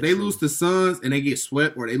because if they lose to Suns and they get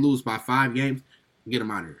swept or they lose by 5 games, get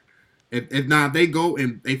them out of here. If not, they go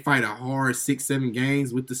and they fight a hard 6-7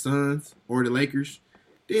 games with the Suns or the Lakers,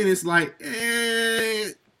 then it's like,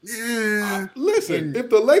 listen, if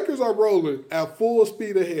the Lakers are rolling at full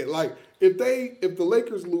speed ahead, like if the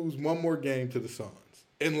Lakers lose one more game to the Suns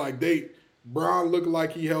and like Brown look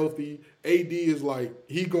like he healthy, AD is like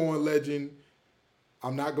he going legend.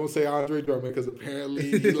 I'm not gonna say Andre Drummond because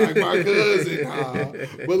apparently he like my cousin,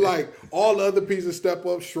 but like all the other pieces step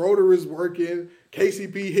up. Schroeder is working,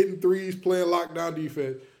 KCP hitting threes, playing lockdown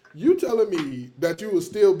defense. You telling me that you would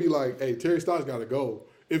still be like, hey, Terry Stotts got to go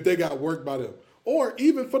if they got worked by them, or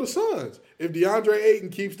even for the Suns if DeAndre Ayton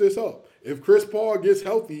keeps this up, if Chris Paul gets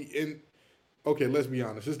healthy and. Okay, let's be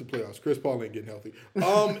honest. It's the playoffs. Chris Paul ain't getting healthy.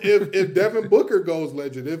 If Devin Booker goes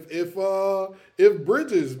legend, if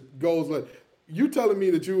Bridges goes legend, you telling me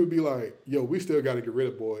that you would be like, yo, we still got to get rid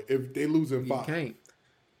of boy if they lose in 5. You can't.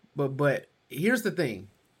 But here's the thing.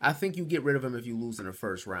 I think you get rid of him if you lose in the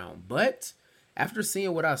first round. But After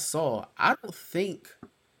seeing what I saw, I don't think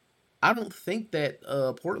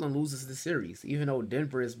that Portland loses the series, even though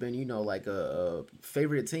Denver has been, like a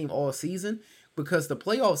favorite team all season, because the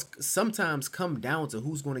playoffs sometimes come down to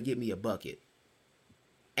who's going to get me a bucket.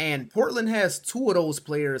 And Portland has 2 of those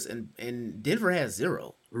players, and Denver has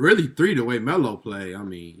 0. Really, 3 the way Melo play. I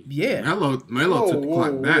mean, Yeah. Melo took the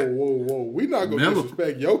clock back. Whoa. We're not going to Melo-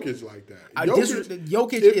 disrespect Jokic like that.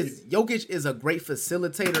 Jokic is a great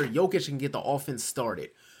facilitator. Jokic can get the offense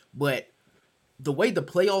started, but the way the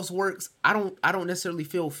playoffs works, I don't necessarily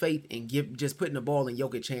feel faith in just putting the ball in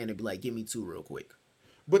Jokic's hand and be like, give me 2 real quick.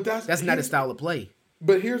 But That's not his style of play.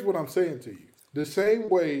 But here's what I'm saying to you. The same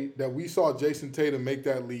way that we saw Jason Tatum make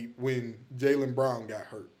that leap when Jaylen Brown got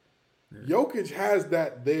hurt. Jokic has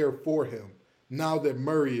that there for him now that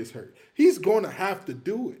Murray is hurt. He's going to have to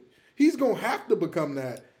do it. He's going to have to become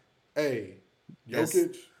that, hey,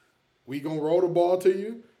 Jokic, we going to roll the ball to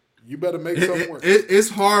you. You better make something work. It's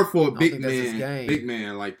hard for a think that's his game. big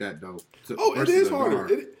man like that, though. It is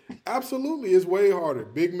harder. Absolutely, it's way harder.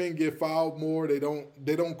 Big men get fouled more. They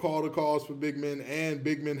don't call the calls for big men, and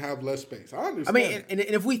big men have less space. I understand. I mean, and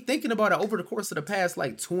if we thinking about it over the course of the past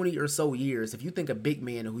 20 or so years, if you think a big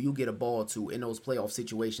man who you get a ball to in those playoff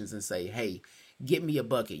situations and say, "Hey, get me a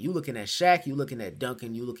bucket," you looking at Shaq, you looking at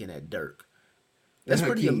Duncan, you looking at Dirk. That's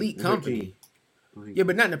pretty elite company. Yeah,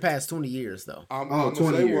 but not in the past 20 years though. I'm gonna say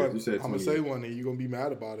 20 years. one. You said 20 I'm gonna say one, and you're gonna be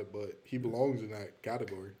mad about it, but he belongs in that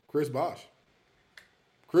category. Chris Bosh.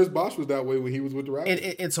 Chris Bosh was that way when he was with the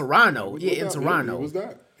Raptors. In Toronto, in Toronto. He was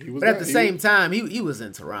that. But at the same time, he was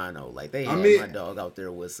in Toronto. Like they had my dog out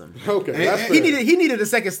there with some. Okay, that's he fair. needed a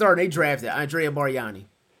second start. And they drafted Andrea Bargnani.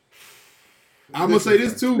 I'm gonna say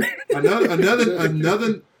this too.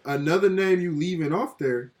 Another name you leaving off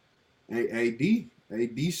there. AD.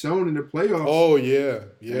 AD shown in the playoffs. Oh yeah.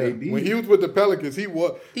 AD. When he was with the Pelicans,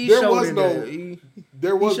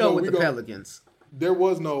 there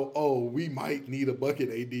was no we might need a bucket,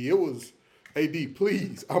 AD. It was AD,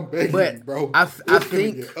 please. I'm begging you, bro. I It's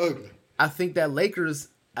think gonna get ugly. I think that Lakers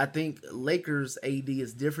AD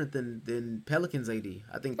is different than Pelicans AD.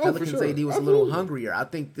 I think Pelicans for sure. AD was Absolutely. a little hungrier. I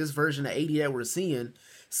think this version of AD that we're see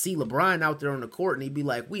LeBron out there on the court and he'd be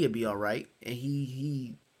like, we'd be all right. And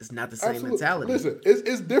he is not the same Absolutely. mentality. Listen,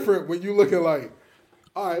 it's different when you look at like,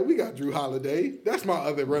 all right, we got Drew Holiday. That's my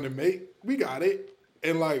other running mate. We got it.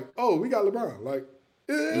 And like, oh, we got LeBron. Like,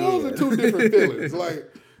 those are 2 different feelings.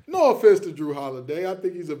 Like, no offense to Drew Holiday. I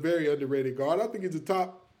think he's a very underrated guard. I think he's a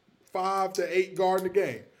top 5 to 8 guard in the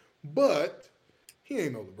game. But he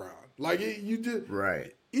ain't no LeBron. Like, you just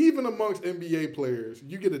Right. Even amongst NBA players,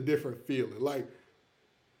 you get a different feeling. Like,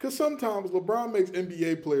 because sometimes LeBron makes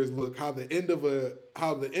NBA players look how the end of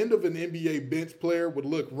an NBA bench player would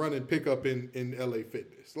look running pickup in LA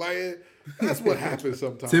Fitness. Like, that's what happens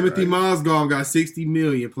sometimes. Timothy right? Mozgov got $60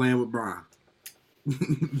 million playing with Bron.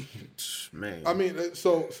 Man. I mean,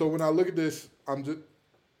 so when I look at this, I'm just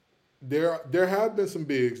there have been some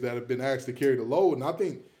bigs that have been asked to carry the load, and I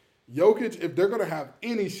think Jokic, if they're gonna have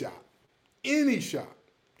any shot,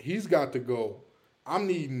 he's got to go. I'm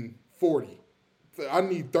needing 40. I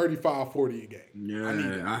need 35, 40 a game.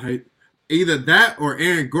 Yeah, I hate either that or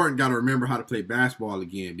Aaron Gordon got to remember how to play basketball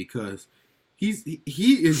again because he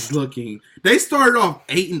is looking. They started off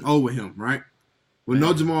 8-0 with him, right? With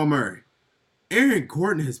no Jamal Murray. Aaron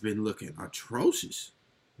Gordon has been looking atrocious.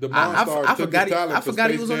 I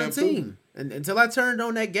forgot he was on the team. And until I turned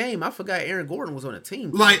on that game, I forgot Aaron Gordon was on the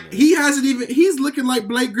team. Like, he's looking like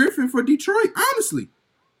Blake Griffin for Detroit, honestly.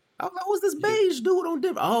 Who's this beige dude on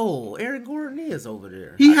Denver? Oh, Aaron Gordon is over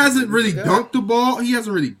there. He hasn't really dunked the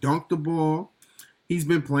ball. He's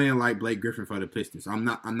been playing like Blake Griffin for the Pistons. I'm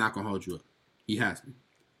not gonna hold you up. He has been.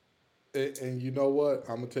 And you know what?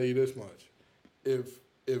 I'm gonna tell you this much: if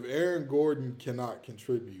Aaron Gordon cannot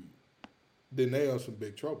contribute, then they are in some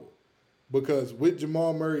big trouble. Because with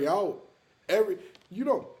Jamal Murray out, you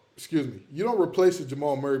don't replace a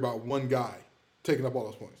Jamal Murray by one guy taking up all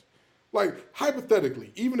those points. Like,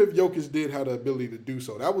 hypothetically, even if Jokic did have the ability to do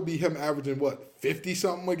so, that would be him averaging,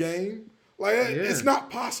 50-something a game? Like, It's not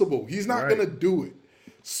possible. He's not going to do it.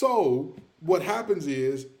 So, what happens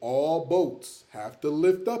is all boats have to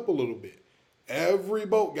lift up a little bit. Every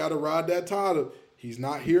boat got to ride that tide of, he's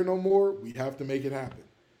not here no more, we have to make it happen.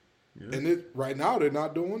 Yeah. And right now, they're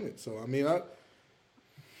not doing it. So, I mean,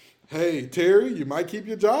 hey, Terry, you might keep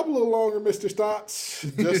your job a little longer, Mr. Stotts,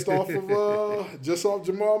 just off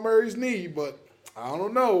Jamal Murray's knee. But I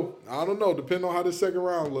don't know. Depending on how the second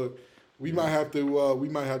round look, we might have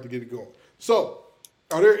to get it going. So,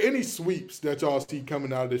 are there any sweeps that y'all see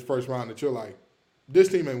coming out of this first round that you're like, this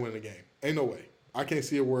team ain't winning the game? Ain't no way. I can't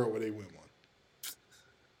see a world where they win one.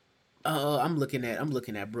 I'm looking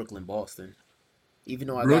at Brooklyn, Boston. Even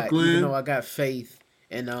though I got faith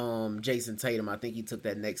in Jason Tatum, I think he took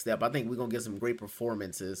that next step. I think we're gonna get some great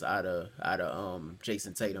performances out of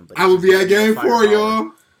Jason Tatum. But I will be at game 4,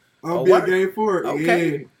 y'all. I'll be at what? game 4.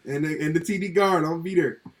 Okay. Yeah. And the TD guard, I'll be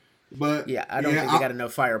there. But yeah, I don't think they got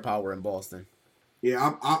enough firepower in Boston.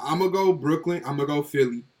 Yeah, I'm gonna go Brooklyn. I'm gonna go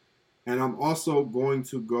Philly, and I'm also going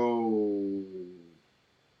to go.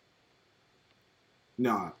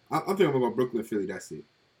 Nah, I think I'm gonna go Brooklyn, Philly. That's it.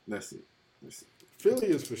 Philly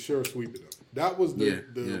is for sure sweeping them. That was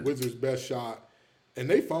the Wizards' best shot, and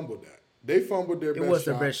they fumbled that. They fumbled their best shot. It was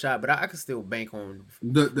their best shot, but I could still bank on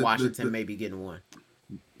Washington maybe getting one.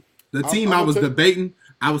 The team I was debating,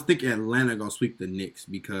 I was thinking Atlanta gonna sweep the Knicks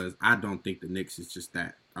because I don't think the Knicks is just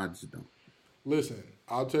that. I just don't. Listen,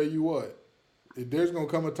 I'll tell you what. There's gonna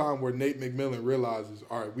come a time where Nate McMillan realizes,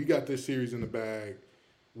 all right, we got this series in the bag.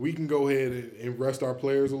 We can go ahead and rest our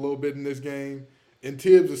players a little bit in this game, and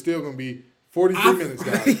Tibbs is still gonna be 43 minutes,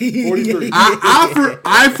 guys. 43.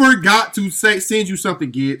 I forgot to send you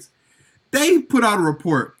something, Gibbs. They put out a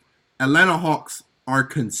report. Atlanta Hawks are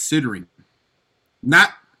considering,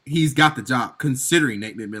 not he's got the job, considering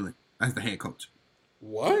Nate McMillan as the head coach.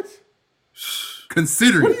 What?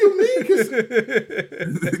 Considering. What do you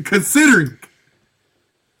mean? Considering.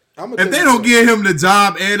 If they don't give him the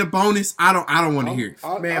job and a bonus, I don't want to hear it.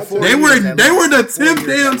 Man, they were the 10th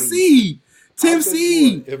damn seed. 10th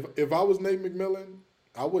seed. If I was Nate McMillan,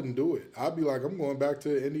 I wouldn't do it. I'd be like, I'm going back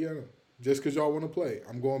to Indiana just because y'all want to play.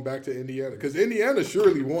 I'm going back to Indiana because Indiana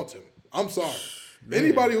surely wants him. I'm sorry. Man.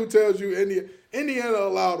 Anybody who tells you Indiana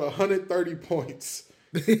allowed 130 points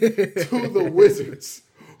to the Wizards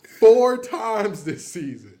 4 times this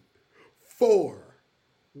season. 4.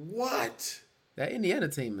 What? That Indiana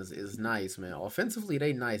team is nice, man. Offensively,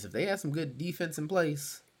 they nice. If they had some good defense in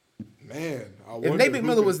place. Man, if Nate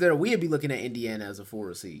McMillan was there, we'd be looking at Indiana as a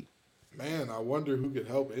 4 seed. Man, I wonder who could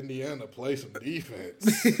help Indiana play some defense.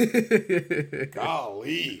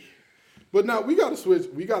 Golly. But now we gotta switch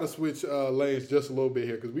lanes just a little bit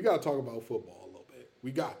here because we gotta talk about football a little bit.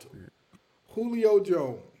 We got to. Julio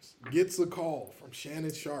Jones gets a call from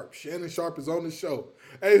Shannon Sharpe. Shannon Sharpe is on the show.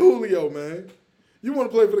 Hey, Julio, man. You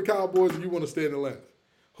want to play for the Cowboys or you want to stay in Atlanta?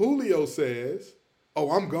 Julio says,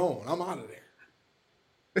 oh, I'm gone. I'm out of there.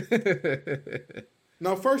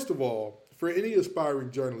 Now, first of all, for any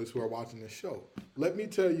aspiring journalists who are watching this show, let me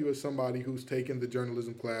tell you as somebody who's taken the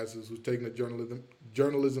journalism classes, who's taken the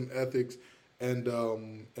journalism ethics and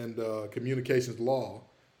communications law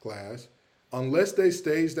class, unless they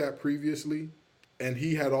staged that previously and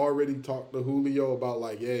he had already talked to Julio about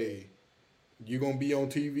like, hey, you're going to be on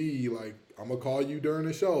TV, like, I'm going to call you during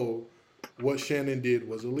the show, what Shannon did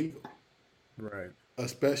was illegal. Right.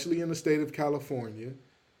 Especially in the state of California,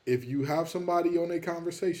 if you have somebody on a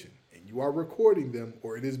conversation and you are recording them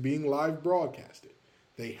or it is being live broadcasted,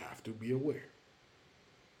 they have to be aware.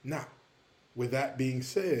 Now, with that being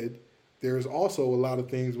said, there's also a lot of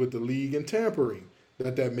things with the league and tampering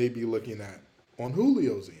that may be looking at on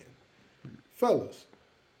Julio's end. Fellas,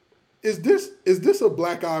 is this a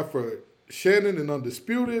black eye for Shannon and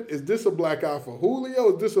Undisputed? Is this a black eye for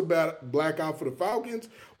Julio? Is this a black eye for the Falcons?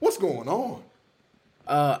 What's going on?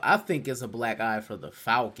 I think it's a black eye for the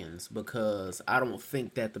Falcons because I don't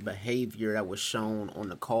think that the behavior that was shown on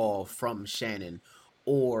the call from Shannon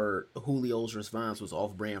or Julio's response was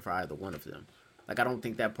off brand for either one of them. Like, I don't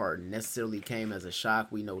think that part necessarily came as a shock.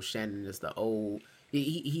 We know Shannon is the old...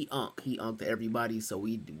 He unked everybody, so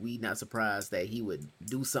we not surprised that he would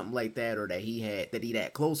do something like that or that he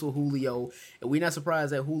that close with Julio, and we not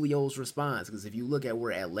surprised at Julio's response because if you look at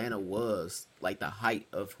where Atlanta was, like the height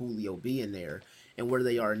of Julio being there, and where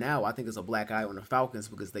they are now, I think it's a black eye on the Falcons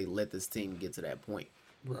because they let this team get to that point.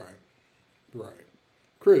 Right.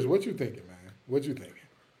 Chris, what you thinking, man? What you thinking?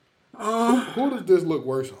 Who does this look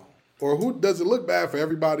worse on, or who does it look bad for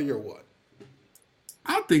everybody, or what?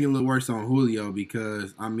 I'm thinking a little worse on Julio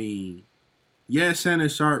because, I mean, yeah, Shannon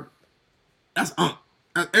Sharpe, that's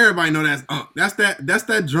everybody know that's That's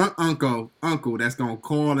that drunk uncle that's going to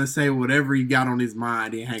call and say whatever he got on his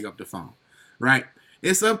mind and hang up the phone, right?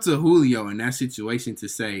 It's up to Julio in that situation to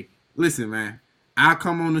say, listen, man, I'll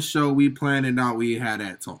come on the show, we planned it out, we had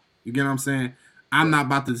that talk. You get what I'm saying? I'm not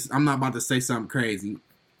about to say something crazy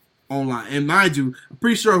online. And mind you, I'm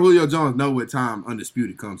pretty sure Julio Jones know what time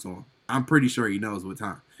Undisputed comes on. I'm pretty sure he knows what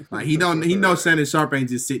time. Like he knows Shannon Sharpe ain't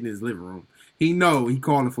just sitting in his living room. He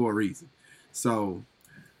calling for a reason. So,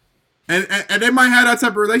 and they might have that type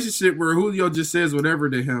of relationship where Julio just says whatever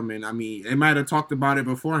to him. And I mean, they might have talked about it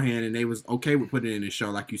beforehand and they was okay with putting it in the show,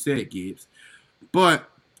 like you said, Gibbs. But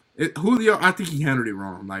Julio, I think he handled it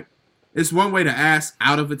wrong. Like It's one way to ask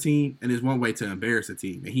out of a team, and it's one way to embarrass a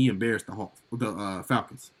team. And he embarrassed the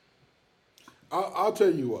Falcons. I'll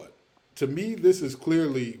tell you what. To me, this is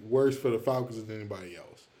clearly worse for the Falcons than anybody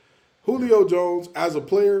else. Julio Jones, as a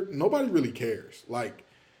player, nobody really cares. Like,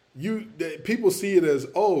 people see it as,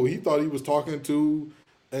 oh, he thought he was talking to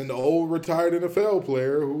an old retired NFL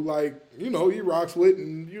player who, like, you know, he rocks with,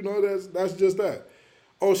 and, you know, that's just that.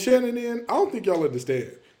 On Shannon end, I don't think y'all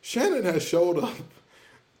understand. Shannon has showed up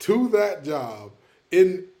to that job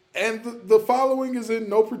and the following is in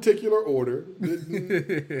no particular order.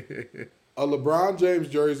 A LeBron James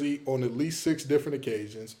jersey on at least 6 different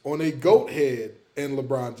occasions, on a goat head and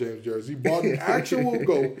LeBron James jersey, bought an actual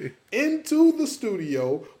goat into the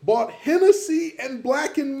studio, bought Hennessy and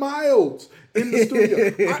Black and Milds in the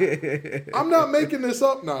studio. I'm not making this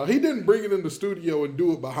up now. He didn't bring it in the studio and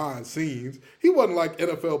do it behind scenes. He wasn't like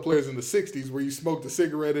NFL players in the 60s where you smoked a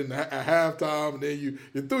cigarette at halftime and then you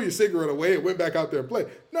threw your cigarette away and went back out there and played.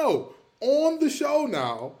 No, on the show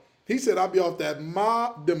now, he said, I'll be off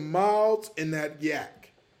the Milds and that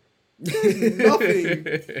yak. There's nothing.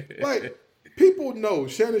 Like, people know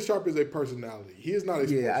Shannon Sharpe is a personality. He is not a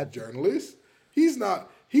sports journalist. He's not.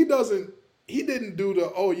 He didn't do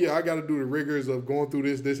the, oh, yeah, I got to do the rigors of going through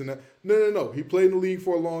this, and that. No. He played in the league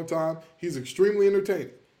for a long time. He's extremely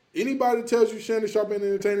entertaining. Anybody that tells you Shannon Sharpe ain't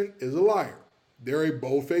entertaining is a liar. They're a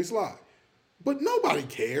bold-faced lie. But nobody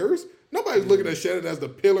cares. Nobody's looking at Shannon as the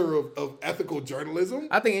pillar of ethical journalism.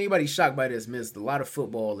 I think anybody shocked by this missed a lot of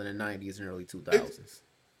football in the 90s and early 2000s.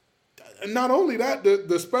 And not only that,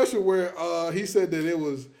 the special where he said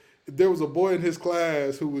that there was a boy in his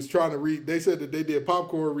class who was trying to read. They said that they did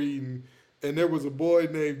popcorn reading, and there was a boy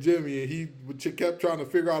named Jimmy, and he kept trying to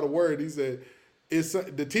figure out a word. He said,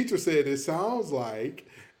 the teacher said, it sounds like,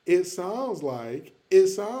 and he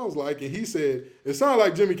said, it sounds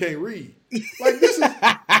like Jimmy can't read. Like, this is...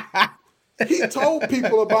 He told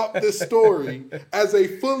people about this story as a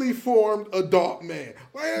fully formed adult man.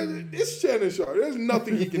 Like, it's Shannon Sharpe. There's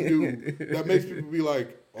nothing he can do that makes people be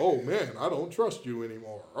like, oh, man, I don't trust you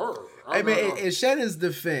anymore. Hey, man, in Shannon's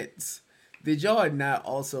defense, did y'all not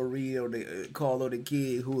also read or call on the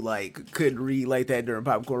kid who, like, couldn't read like that during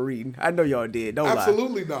popcorn reading? I know y'all did. Don't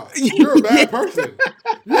Absolutely lie. Not. You're a bad person.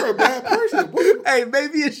 You're a bad person. Hey,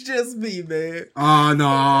 maybe it's just me, man. No,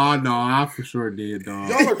 I for sure did, dog.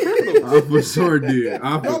 Y'all are criminals. I for sure did.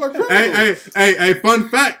 Y'all are criminals. Hey, fun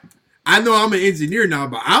fact. I know I'm an engineer now,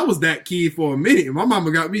 but I was that kid for a minute. My mama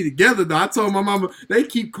got me together, though. I told my mama, they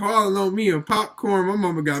keep calling on me and popcorn. My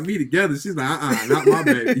mama got me together. She's like, not my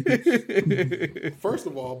baby. First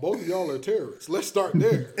of all, both of y'all are terrorists. Let's start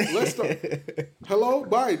there. Hello,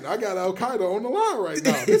 Biden. I got Al-Qaeda on the line right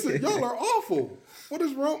now. Y'all are awful. What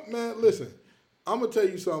is wrong, man? Listen, I'm going to tell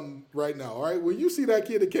you something right now, all right? When you see that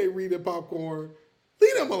kid that can't read that popcorn,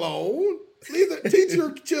 leave them alone. Teach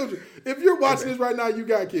your children. If you're watching this right now, you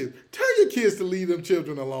got kids. Tell your kids to leave them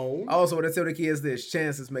children alone. I also want to tell the kids this: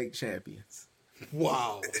 chances make champions.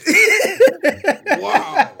 Wow.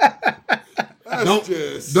 Wow. Don't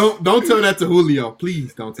tell that to Julio.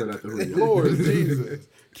 Please don't tell that to Julio. Lord Jesus.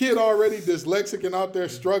 Kid already dyslexic and out there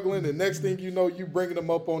struggling, and next thing you know, you bringing them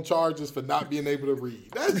up on charges for not being able to read.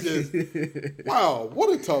 That's just, wow,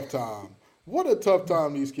 what a tough time. What a tough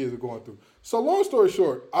time these kids are going through. So long story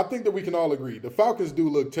short, I think that we can all agree. The Falcons do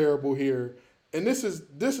look terrible here. And this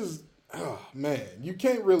is, oh man, you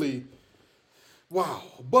can't really, wow.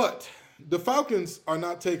 But the Falcons are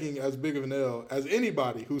not taking as big of an L as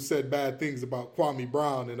anybody who said bad things about Kwame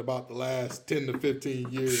Brown in about the last 10 to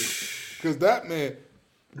 15 years. Because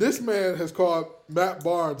this man has called Matt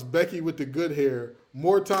Barnes Becky with the good hair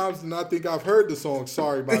more times than I think I've heard the song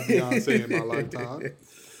Sorry by Beyonce in my lifetime.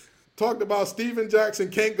 Talked about Steven Jackson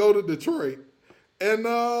can't go to Detroit. And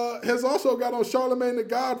has also got on Charlamagne the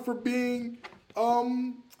God for being,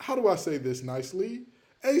 how do I say this nicely?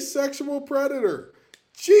 A sexual predator.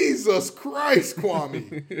 Jesus Christ,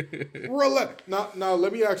 Kwame. Relax. Now,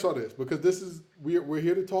 let me ask y'all this, because we're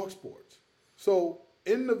here to talk sports. So,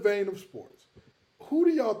 in the vein of sports, who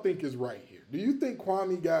do y'all think is right here? Do you think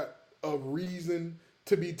Kwame got a reason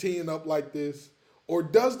to be teeing up like this? Or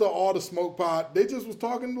does all the smoke pot, they just was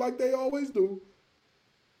talking like they always do?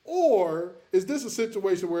 Or is this a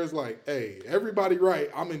situation where it's like, hey, everybody right,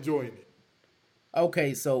 I'm enjoying it?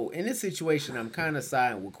 Okay, so in this situation, I'm kind of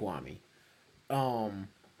siding with Kwame.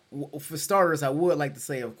 For starters, I would like to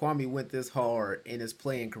say if Kwame went this hard in his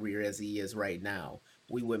playing career as he is right now,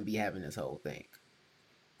 we wouldn't be having this whole thing.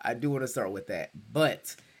 I do want to start with that.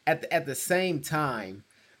 But at the same time,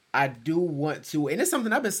 I do want to, and it's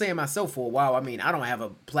something I've been saying myself for a while. I mean, I don't have a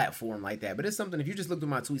platform like that, but it's something, if you just look through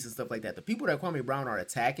my tweets and stuff like that, the people that Kwame Brown are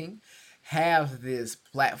attacking have this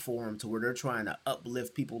platform to where they're trying to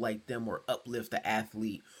uplift people like them or uplift the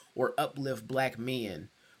athlete or uplift black men.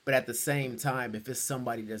 But at the same time, if it's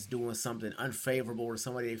somebody that's doing something unfavorable or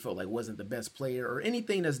somebody they felt like wasn't the best player or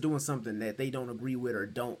anything that's doing something that they don't agree with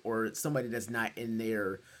or somebody that's not in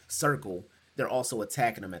their circle, they're also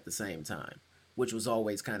attacking them at the same time, which was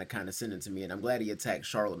always kind of condescending to me. And I'm glad he attacked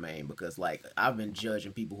Charlemagne because, like, I've been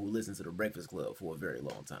judging people who listen to The Breakfast Club for a very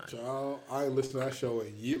long time. Child, I ain't listened to that show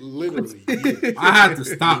in literally years. I had to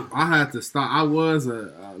stop. I was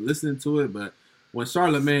listening to it, but when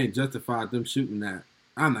Charlemagne justified them shooting that,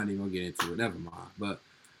 I'm not even gonna get into it. Never mind. But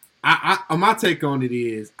my take on it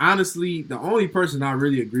is, honestly, the only person I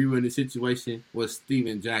really agree with in this situation was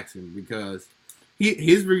Steven Jackson because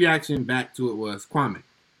his reaction back to it was, Kwame,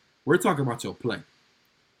 we're talking about your play,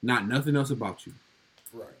 not nothing else about you.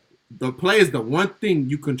 Right. The play is the one thing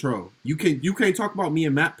you control. You can't talk about me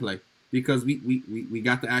and Matt play because we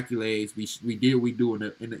got the accolades. We did what we do in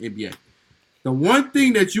the NBA. The one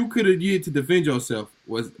thing that you could have did to defend yourself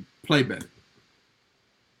was play better.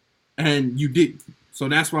 And you didn't. So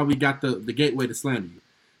that's why we got the gateway to slander you.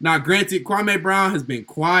 Now, granted, Kwame Brown has been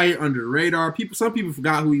quiet, under the radar. Some people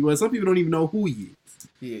forgot who he was. Some people don't even know who he is.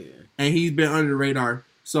 Yeah. And he's been under the radar.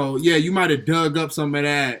 So, yeah, you might have dug up some of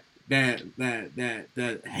that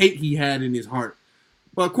hate he had in his heart.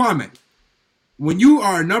 But, Kwame, when you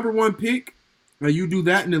are a number one pick and you do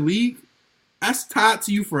that in the league, that's tied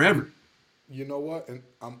to you forever. You know what? And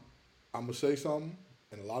I'm going to say something,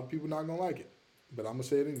 and a lot of people not going to like it. But I'm going to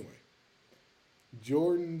say it anyway.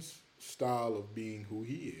 Jordan's style of being who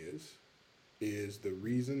he is the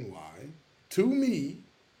reason why, to me,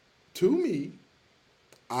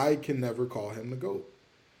 I can never call him the GOAT.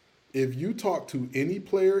 If you talk to any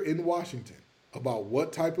player in Washington about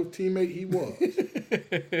what type of teammate he was,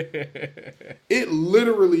 it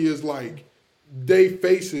literally is like they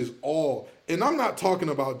faces all. And I'm not talking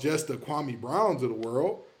about just the Kwame Browns of the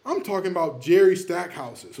world. I'm talking about Jerry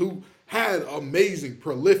Stackhouses, who had amazing,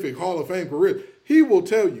 prolific Hall of Fame career. He will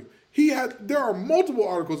tell you. There are multiple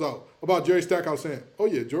articles out about Jerry Stackhouse saying, oh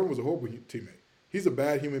yeah, Jordan was a horrible teammate. He's a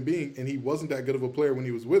bad human being, and he wasn't that good of a player when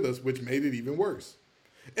he was with us, which made it even worse.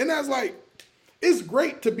 And that's like, it's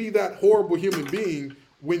great to be that horrible human being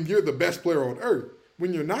when you're the best player on earth.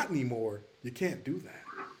 When you're not anymore, you can't do that.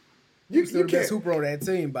 You still the best hooper on that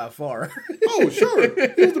team by far. Oh, sure.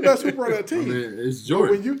 He was the best hooper on that team. I mean, it's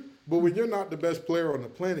Jordan. But when you're not the best player on the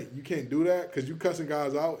planet, you can't do that because you cussing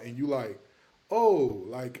guys out and you like, oh,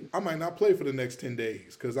 like I might not play for the next 10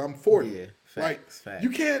 days because I'm 40. Yeah, facts. Facts.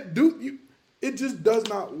 You can't do it just does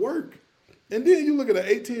not work. And then you look at an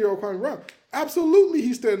 18-year-old Kwame Brown. Absolutely,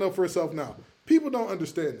 he's standing up for himself now. People don't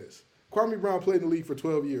understand this. Kwame Brown played in the league for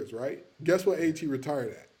 12 years, right? Guess what age he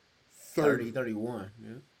retired at? 30. 31. Yeah.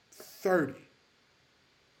 30.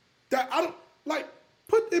 That I don't like.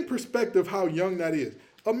 Put in perspective how young that is.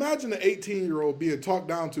 Imagine an 18-year-old being talked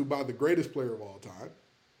down to by the greatest player of all time.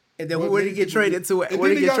 And then where did he get traded to? And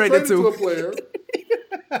then he got traded to a player.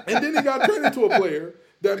 And then he got traded to a player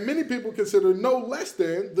that many people consider no less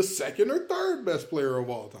than the second or third best player of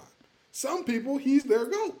all time. Some people, he's their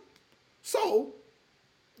GOAT. So,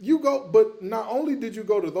 you go, but not only did you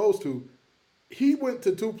go to those two, he went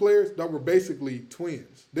to two players that were basically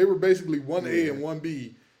twins. They were basically 1A and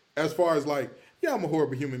 1B as far as like, yeah, I'm a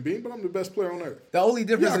horrible human being, but I'm the best player on earth. The only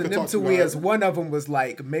difference in them two is one of them was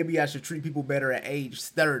like, maybe I should treat people better at age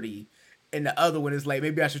 30. And the other one is like,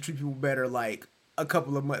 maybe I should treat people better like a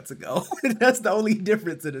couple of months ago. That's the only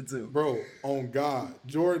difference in the two. Bro, on God,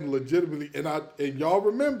 Jordan legitimately, and y'all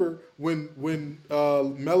remember when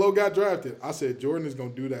Melo got drafted, I said Jordan is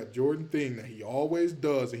going to do that Jordan thing that he always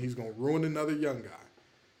does, and he's going to ruin another young guy.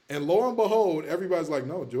 And lo and behold, everybody's like,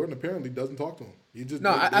 no, Jordan apparently doesn't talk to him. He just, they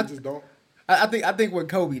just don't. I think when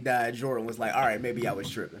Kobe died, Jordan was like, all right, maybe I was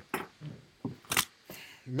tripping.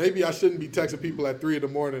 Maybe I shouldn't be texting people at 3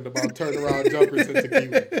 a.m. about turnaround jumpers and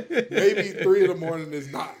tequila. Maybe 3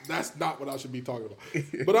 a.m. that's not what I should be talking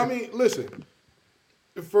about. But I mean, listen,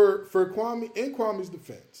 for Kwame, in Kwame's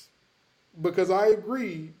defense, because I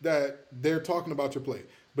agree that they're talking about your play.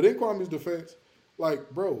 But in Kwame's defense, like,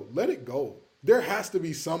 bro, let it go. There has to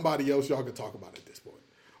be somebody else y'all can talk about at this point.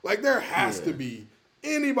 Like, there has to be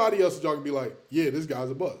anybody else that y'all can be like, yeah, this guy's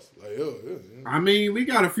a bust. Like, I mean, we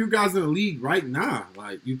got a few guys in the league right now,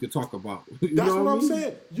 like, you could talk about. That's what I'm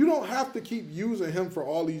saying. You don't have to keep using him for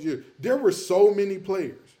all these years. There were so many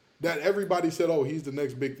players that everybody said, oh, he's the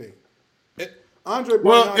next big thing. Andre Bargnani,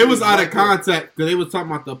 well, it was out of context because they was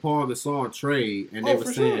talking about the Paul Gasol trade, and they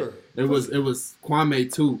were saying it was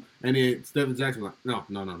Kwame too, and then Stephen Jackson was like,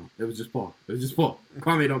 no, it was just Paul.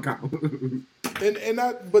 Kwame don't count.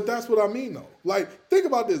 But that's what I mean though. Like, think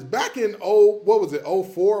about this. Back in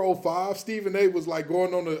 04, 05, Stephen A was like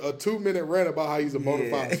going on a 2-minute rant about how he's a bona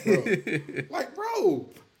fide scrub. Like, bro,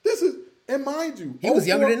 this is, and mind you, he was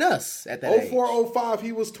younger than us at that 04, 05,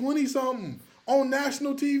 he was 20 something on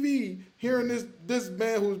national TV, hearing this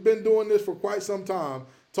man who's been doing this for quite some time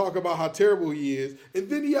talk about how terrible he is, and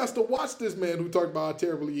then he has to watch this man who talked about how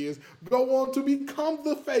terrible he is go on to become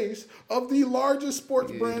the face of the largest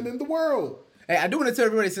sports brand in the world. Hey, I do want to tell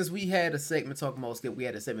everybody, since we had a segment talking about Skip, we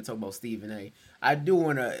had a segment talking about Stephen A. I do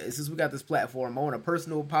want to, since we got this platform, I want a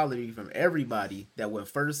personal apology from everybody that when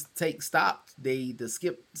First Take stopped, the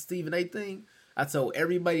Skip Stephen A thing, I told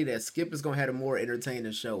everybody that Skip is going to have a more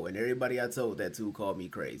entertaining show, and everybody I told that to called me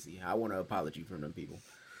crazy. I want an apology from them people.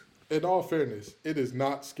 In all fairness, it is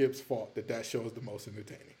not Skip's fault that show is the most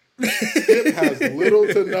entertaining. Skip has little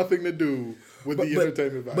to nothing to do with the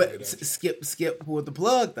entertainment value. But Skip with the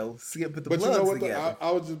plug though. Skip put the plugs together. But you know what?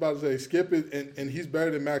 I was just about to say Skip is, and he's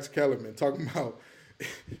better than Max Kellerman. Talking about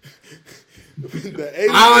the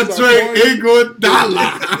Andre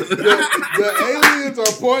Iguodala. The aliens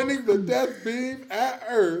are pointing the death beam at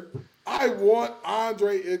Earth. I want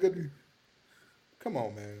Andre Iguodala. Come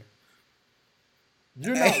on, man.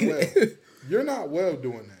 You're not well. You're not well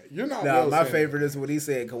doing that. You're not well. My favorite is when he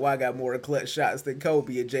said Kawhi got more clutch shots than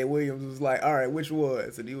Kobe, and Jay Williams was like, "All right, which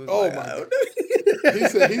ones?" And he was like, my God. He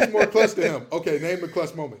said he's more clutch than him. Okay, name the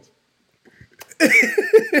clutch moments.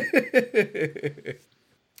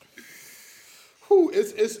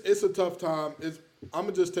 It's a tough time. I'm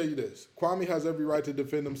gonna just tell you this: Kwame has every right to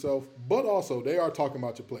defend himself, but also they are talking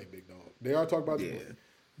about your play, big dog. They are talking about your play.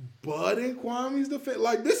 But in Kwame's defense,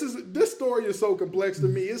 like this story is so complex to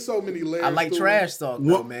me. It's so many layers. I like trash talk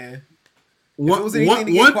though, man. If it was anything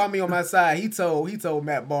to get Kwame on my side, he told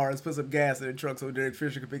Matt Barnes put some gas in the truck so Derek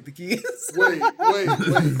Fisher could pick the kids. Wait.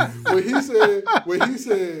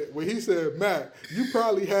 When he said, Matt, you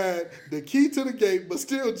probably had the key to the gate, but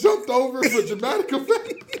still jumped over for dramatic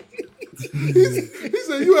effect. He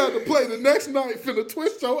said you had to play the next night finna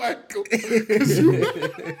twist your ankle.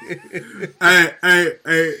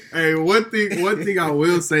 Hey, one thing I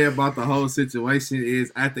will say about the whole situation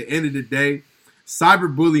is at the end of the day,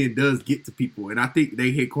 cyberbullying does get to people, and I think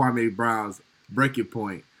they hit Kwame Brown's breaking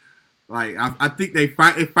point. Like I think it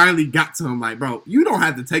finally got to him. Like, bro, you don't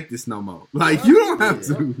have to take this no more. Like, you don't have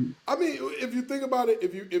to. I mean, if you think about it,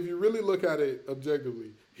 if you really look at it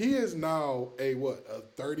objectively, he is now a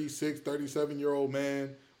 36, 37-year-old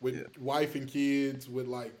man with wife and kids, with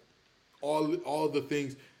like all the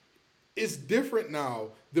things. It's different now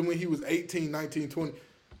than when he was 18, 19, 20.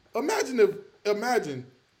 Imagine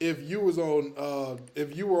if you was on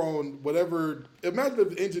if you were on whatever. Imagine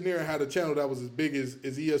if Engineering had a channel that was as big as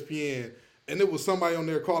ESPN, and it was somebody on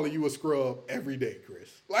there calling you a scrub every day, Chris.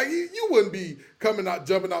 Like you wouldn't be jumping out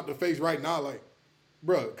the face right now, like,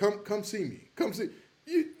 bro, come see me, come see.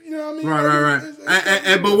 You know what I mean?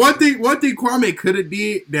 Right. But one thing Kwame could have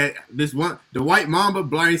did that the White Mamba,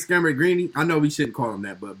 Brian Scalabrine, I know we shouldn't call him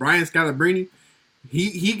that, but Brian Scalabrine,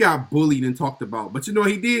 he got bullied and talked about. But you know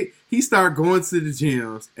what he did? He started going to the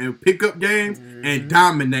gyms and pick up games and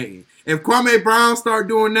dominating. If Kwame Brown started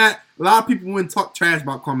doing that, a lot of people wouldn't talk trash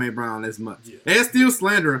about Kwame Brown as much. Yeah. They're still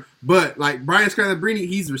slandering, but like Brian Scalabrine,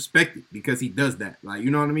 he's respected because he does that. Like, you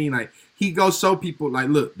know what I mean? Like, he goes show people, like,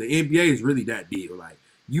 look, the NBA is really that deal. Like,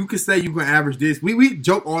 you can say you can average this. We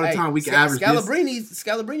joke all the time we can average this.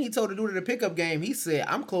 Scalabrine told the dude at the pickup game, he said,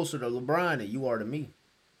 I'm closer to LeBron than you are to me.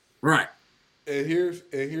 Right. And here's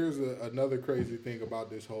another crazy thing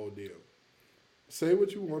about this whole deal. Say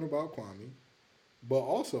what you want about Kwame, but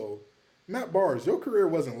also, Matt Barnes, your career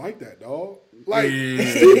wasn't like that, dog. Like,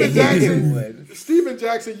 Steven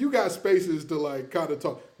Jackson, you got spaces to, like, kind of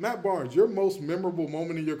talk. Matt Barnes, your most memorable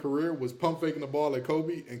moment in your career was pump faking the ball at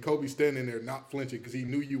Kobe, and Kobe standing there not flinching because he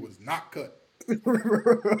knew you was not cut.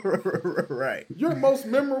 Right. Your most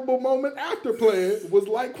memorable moment after playing was,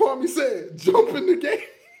 like Kwame said, jumping the game.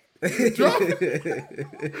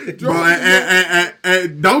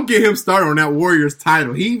 And don't get him started on that Warriors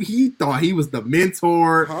title. He thought he was the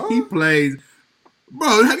mentor. Huh? He plays.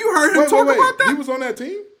 Bro, have you heard him talk about that? He was on that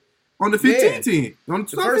team? On the 15 team. On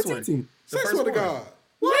the first team. Swear to God.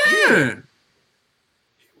 Yeah.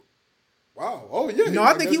 Wow. Oh, yeah. No,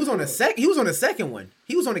 I think he was on the second. He was on the second one.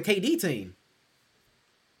 He was on the KD team.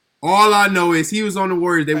 All I know is he was on the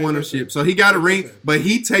Warriors. They won a ship. So he got a ring, but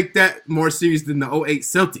he take that more serious than the 08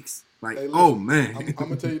 Celtics. Like, oh, man. I'm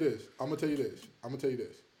going to tell you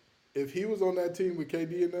this. If he was on that team with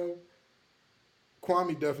KD and them,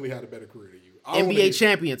 Kwame definitely had a better career than you. NBA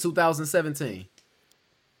champion 2017.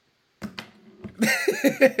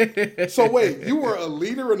 So wait, you were a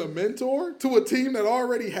leader and a mentor to a team that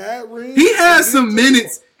already had rings? He had some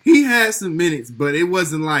minutes. He had some minutes, but it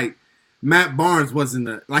wasn't like Matt Barnes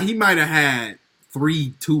wasn't like he might have had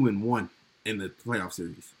 3-2-1 in the playoff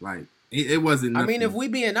series. Like it wasn't. Nothing. I mean, if we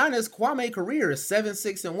being honest, Kwame career is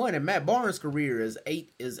 7-6-1, and Matt Barnes' career is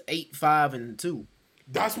 8-5-2.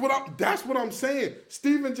 That's what I'm saying.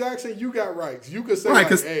 Steven Jackson, you got rights. You could say right,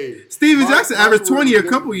 because hey, Steven Jackson averaged 20 a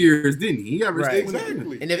couple years, didn't he? He averaged right.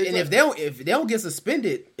 Exactly. And if they don't get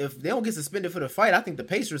suspended, for the fight, I think the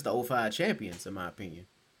Pacers the 05 champions, in my opinion.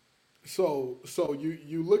 So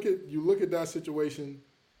you look at that situation,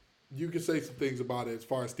 you can say some things about it as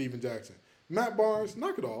far as Steven Jackson. Matt Barnes,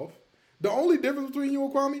 knock it off. The only difference between you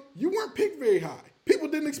and Kwame, you weren't picked very high. People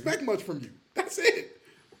didn't expect much from you. That's it.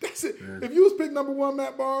 Yeah. If you was picked number 1,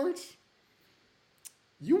 Matt Barnes,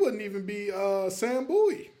 you wouldn't even be Sam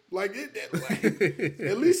Bowie. Like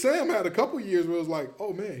at least Sam had a couple years where it was like,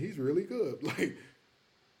 oh man, he's really good. Like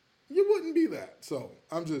you wouldn't be that. So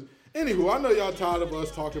I'm just. Anywho, I know y'all tired of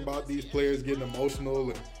us talking about these players getting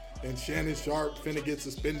emotional and Shannon Sharp finna get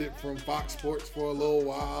suspended from Fox Sports for a little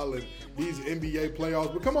while and these NBA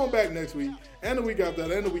playoffs. But come on back next week and the week after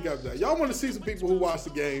that and the week after that. Y'all want to see some people who watch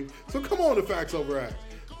the game. So come on to Facts Over Act.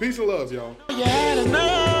 Peace and love, y'all.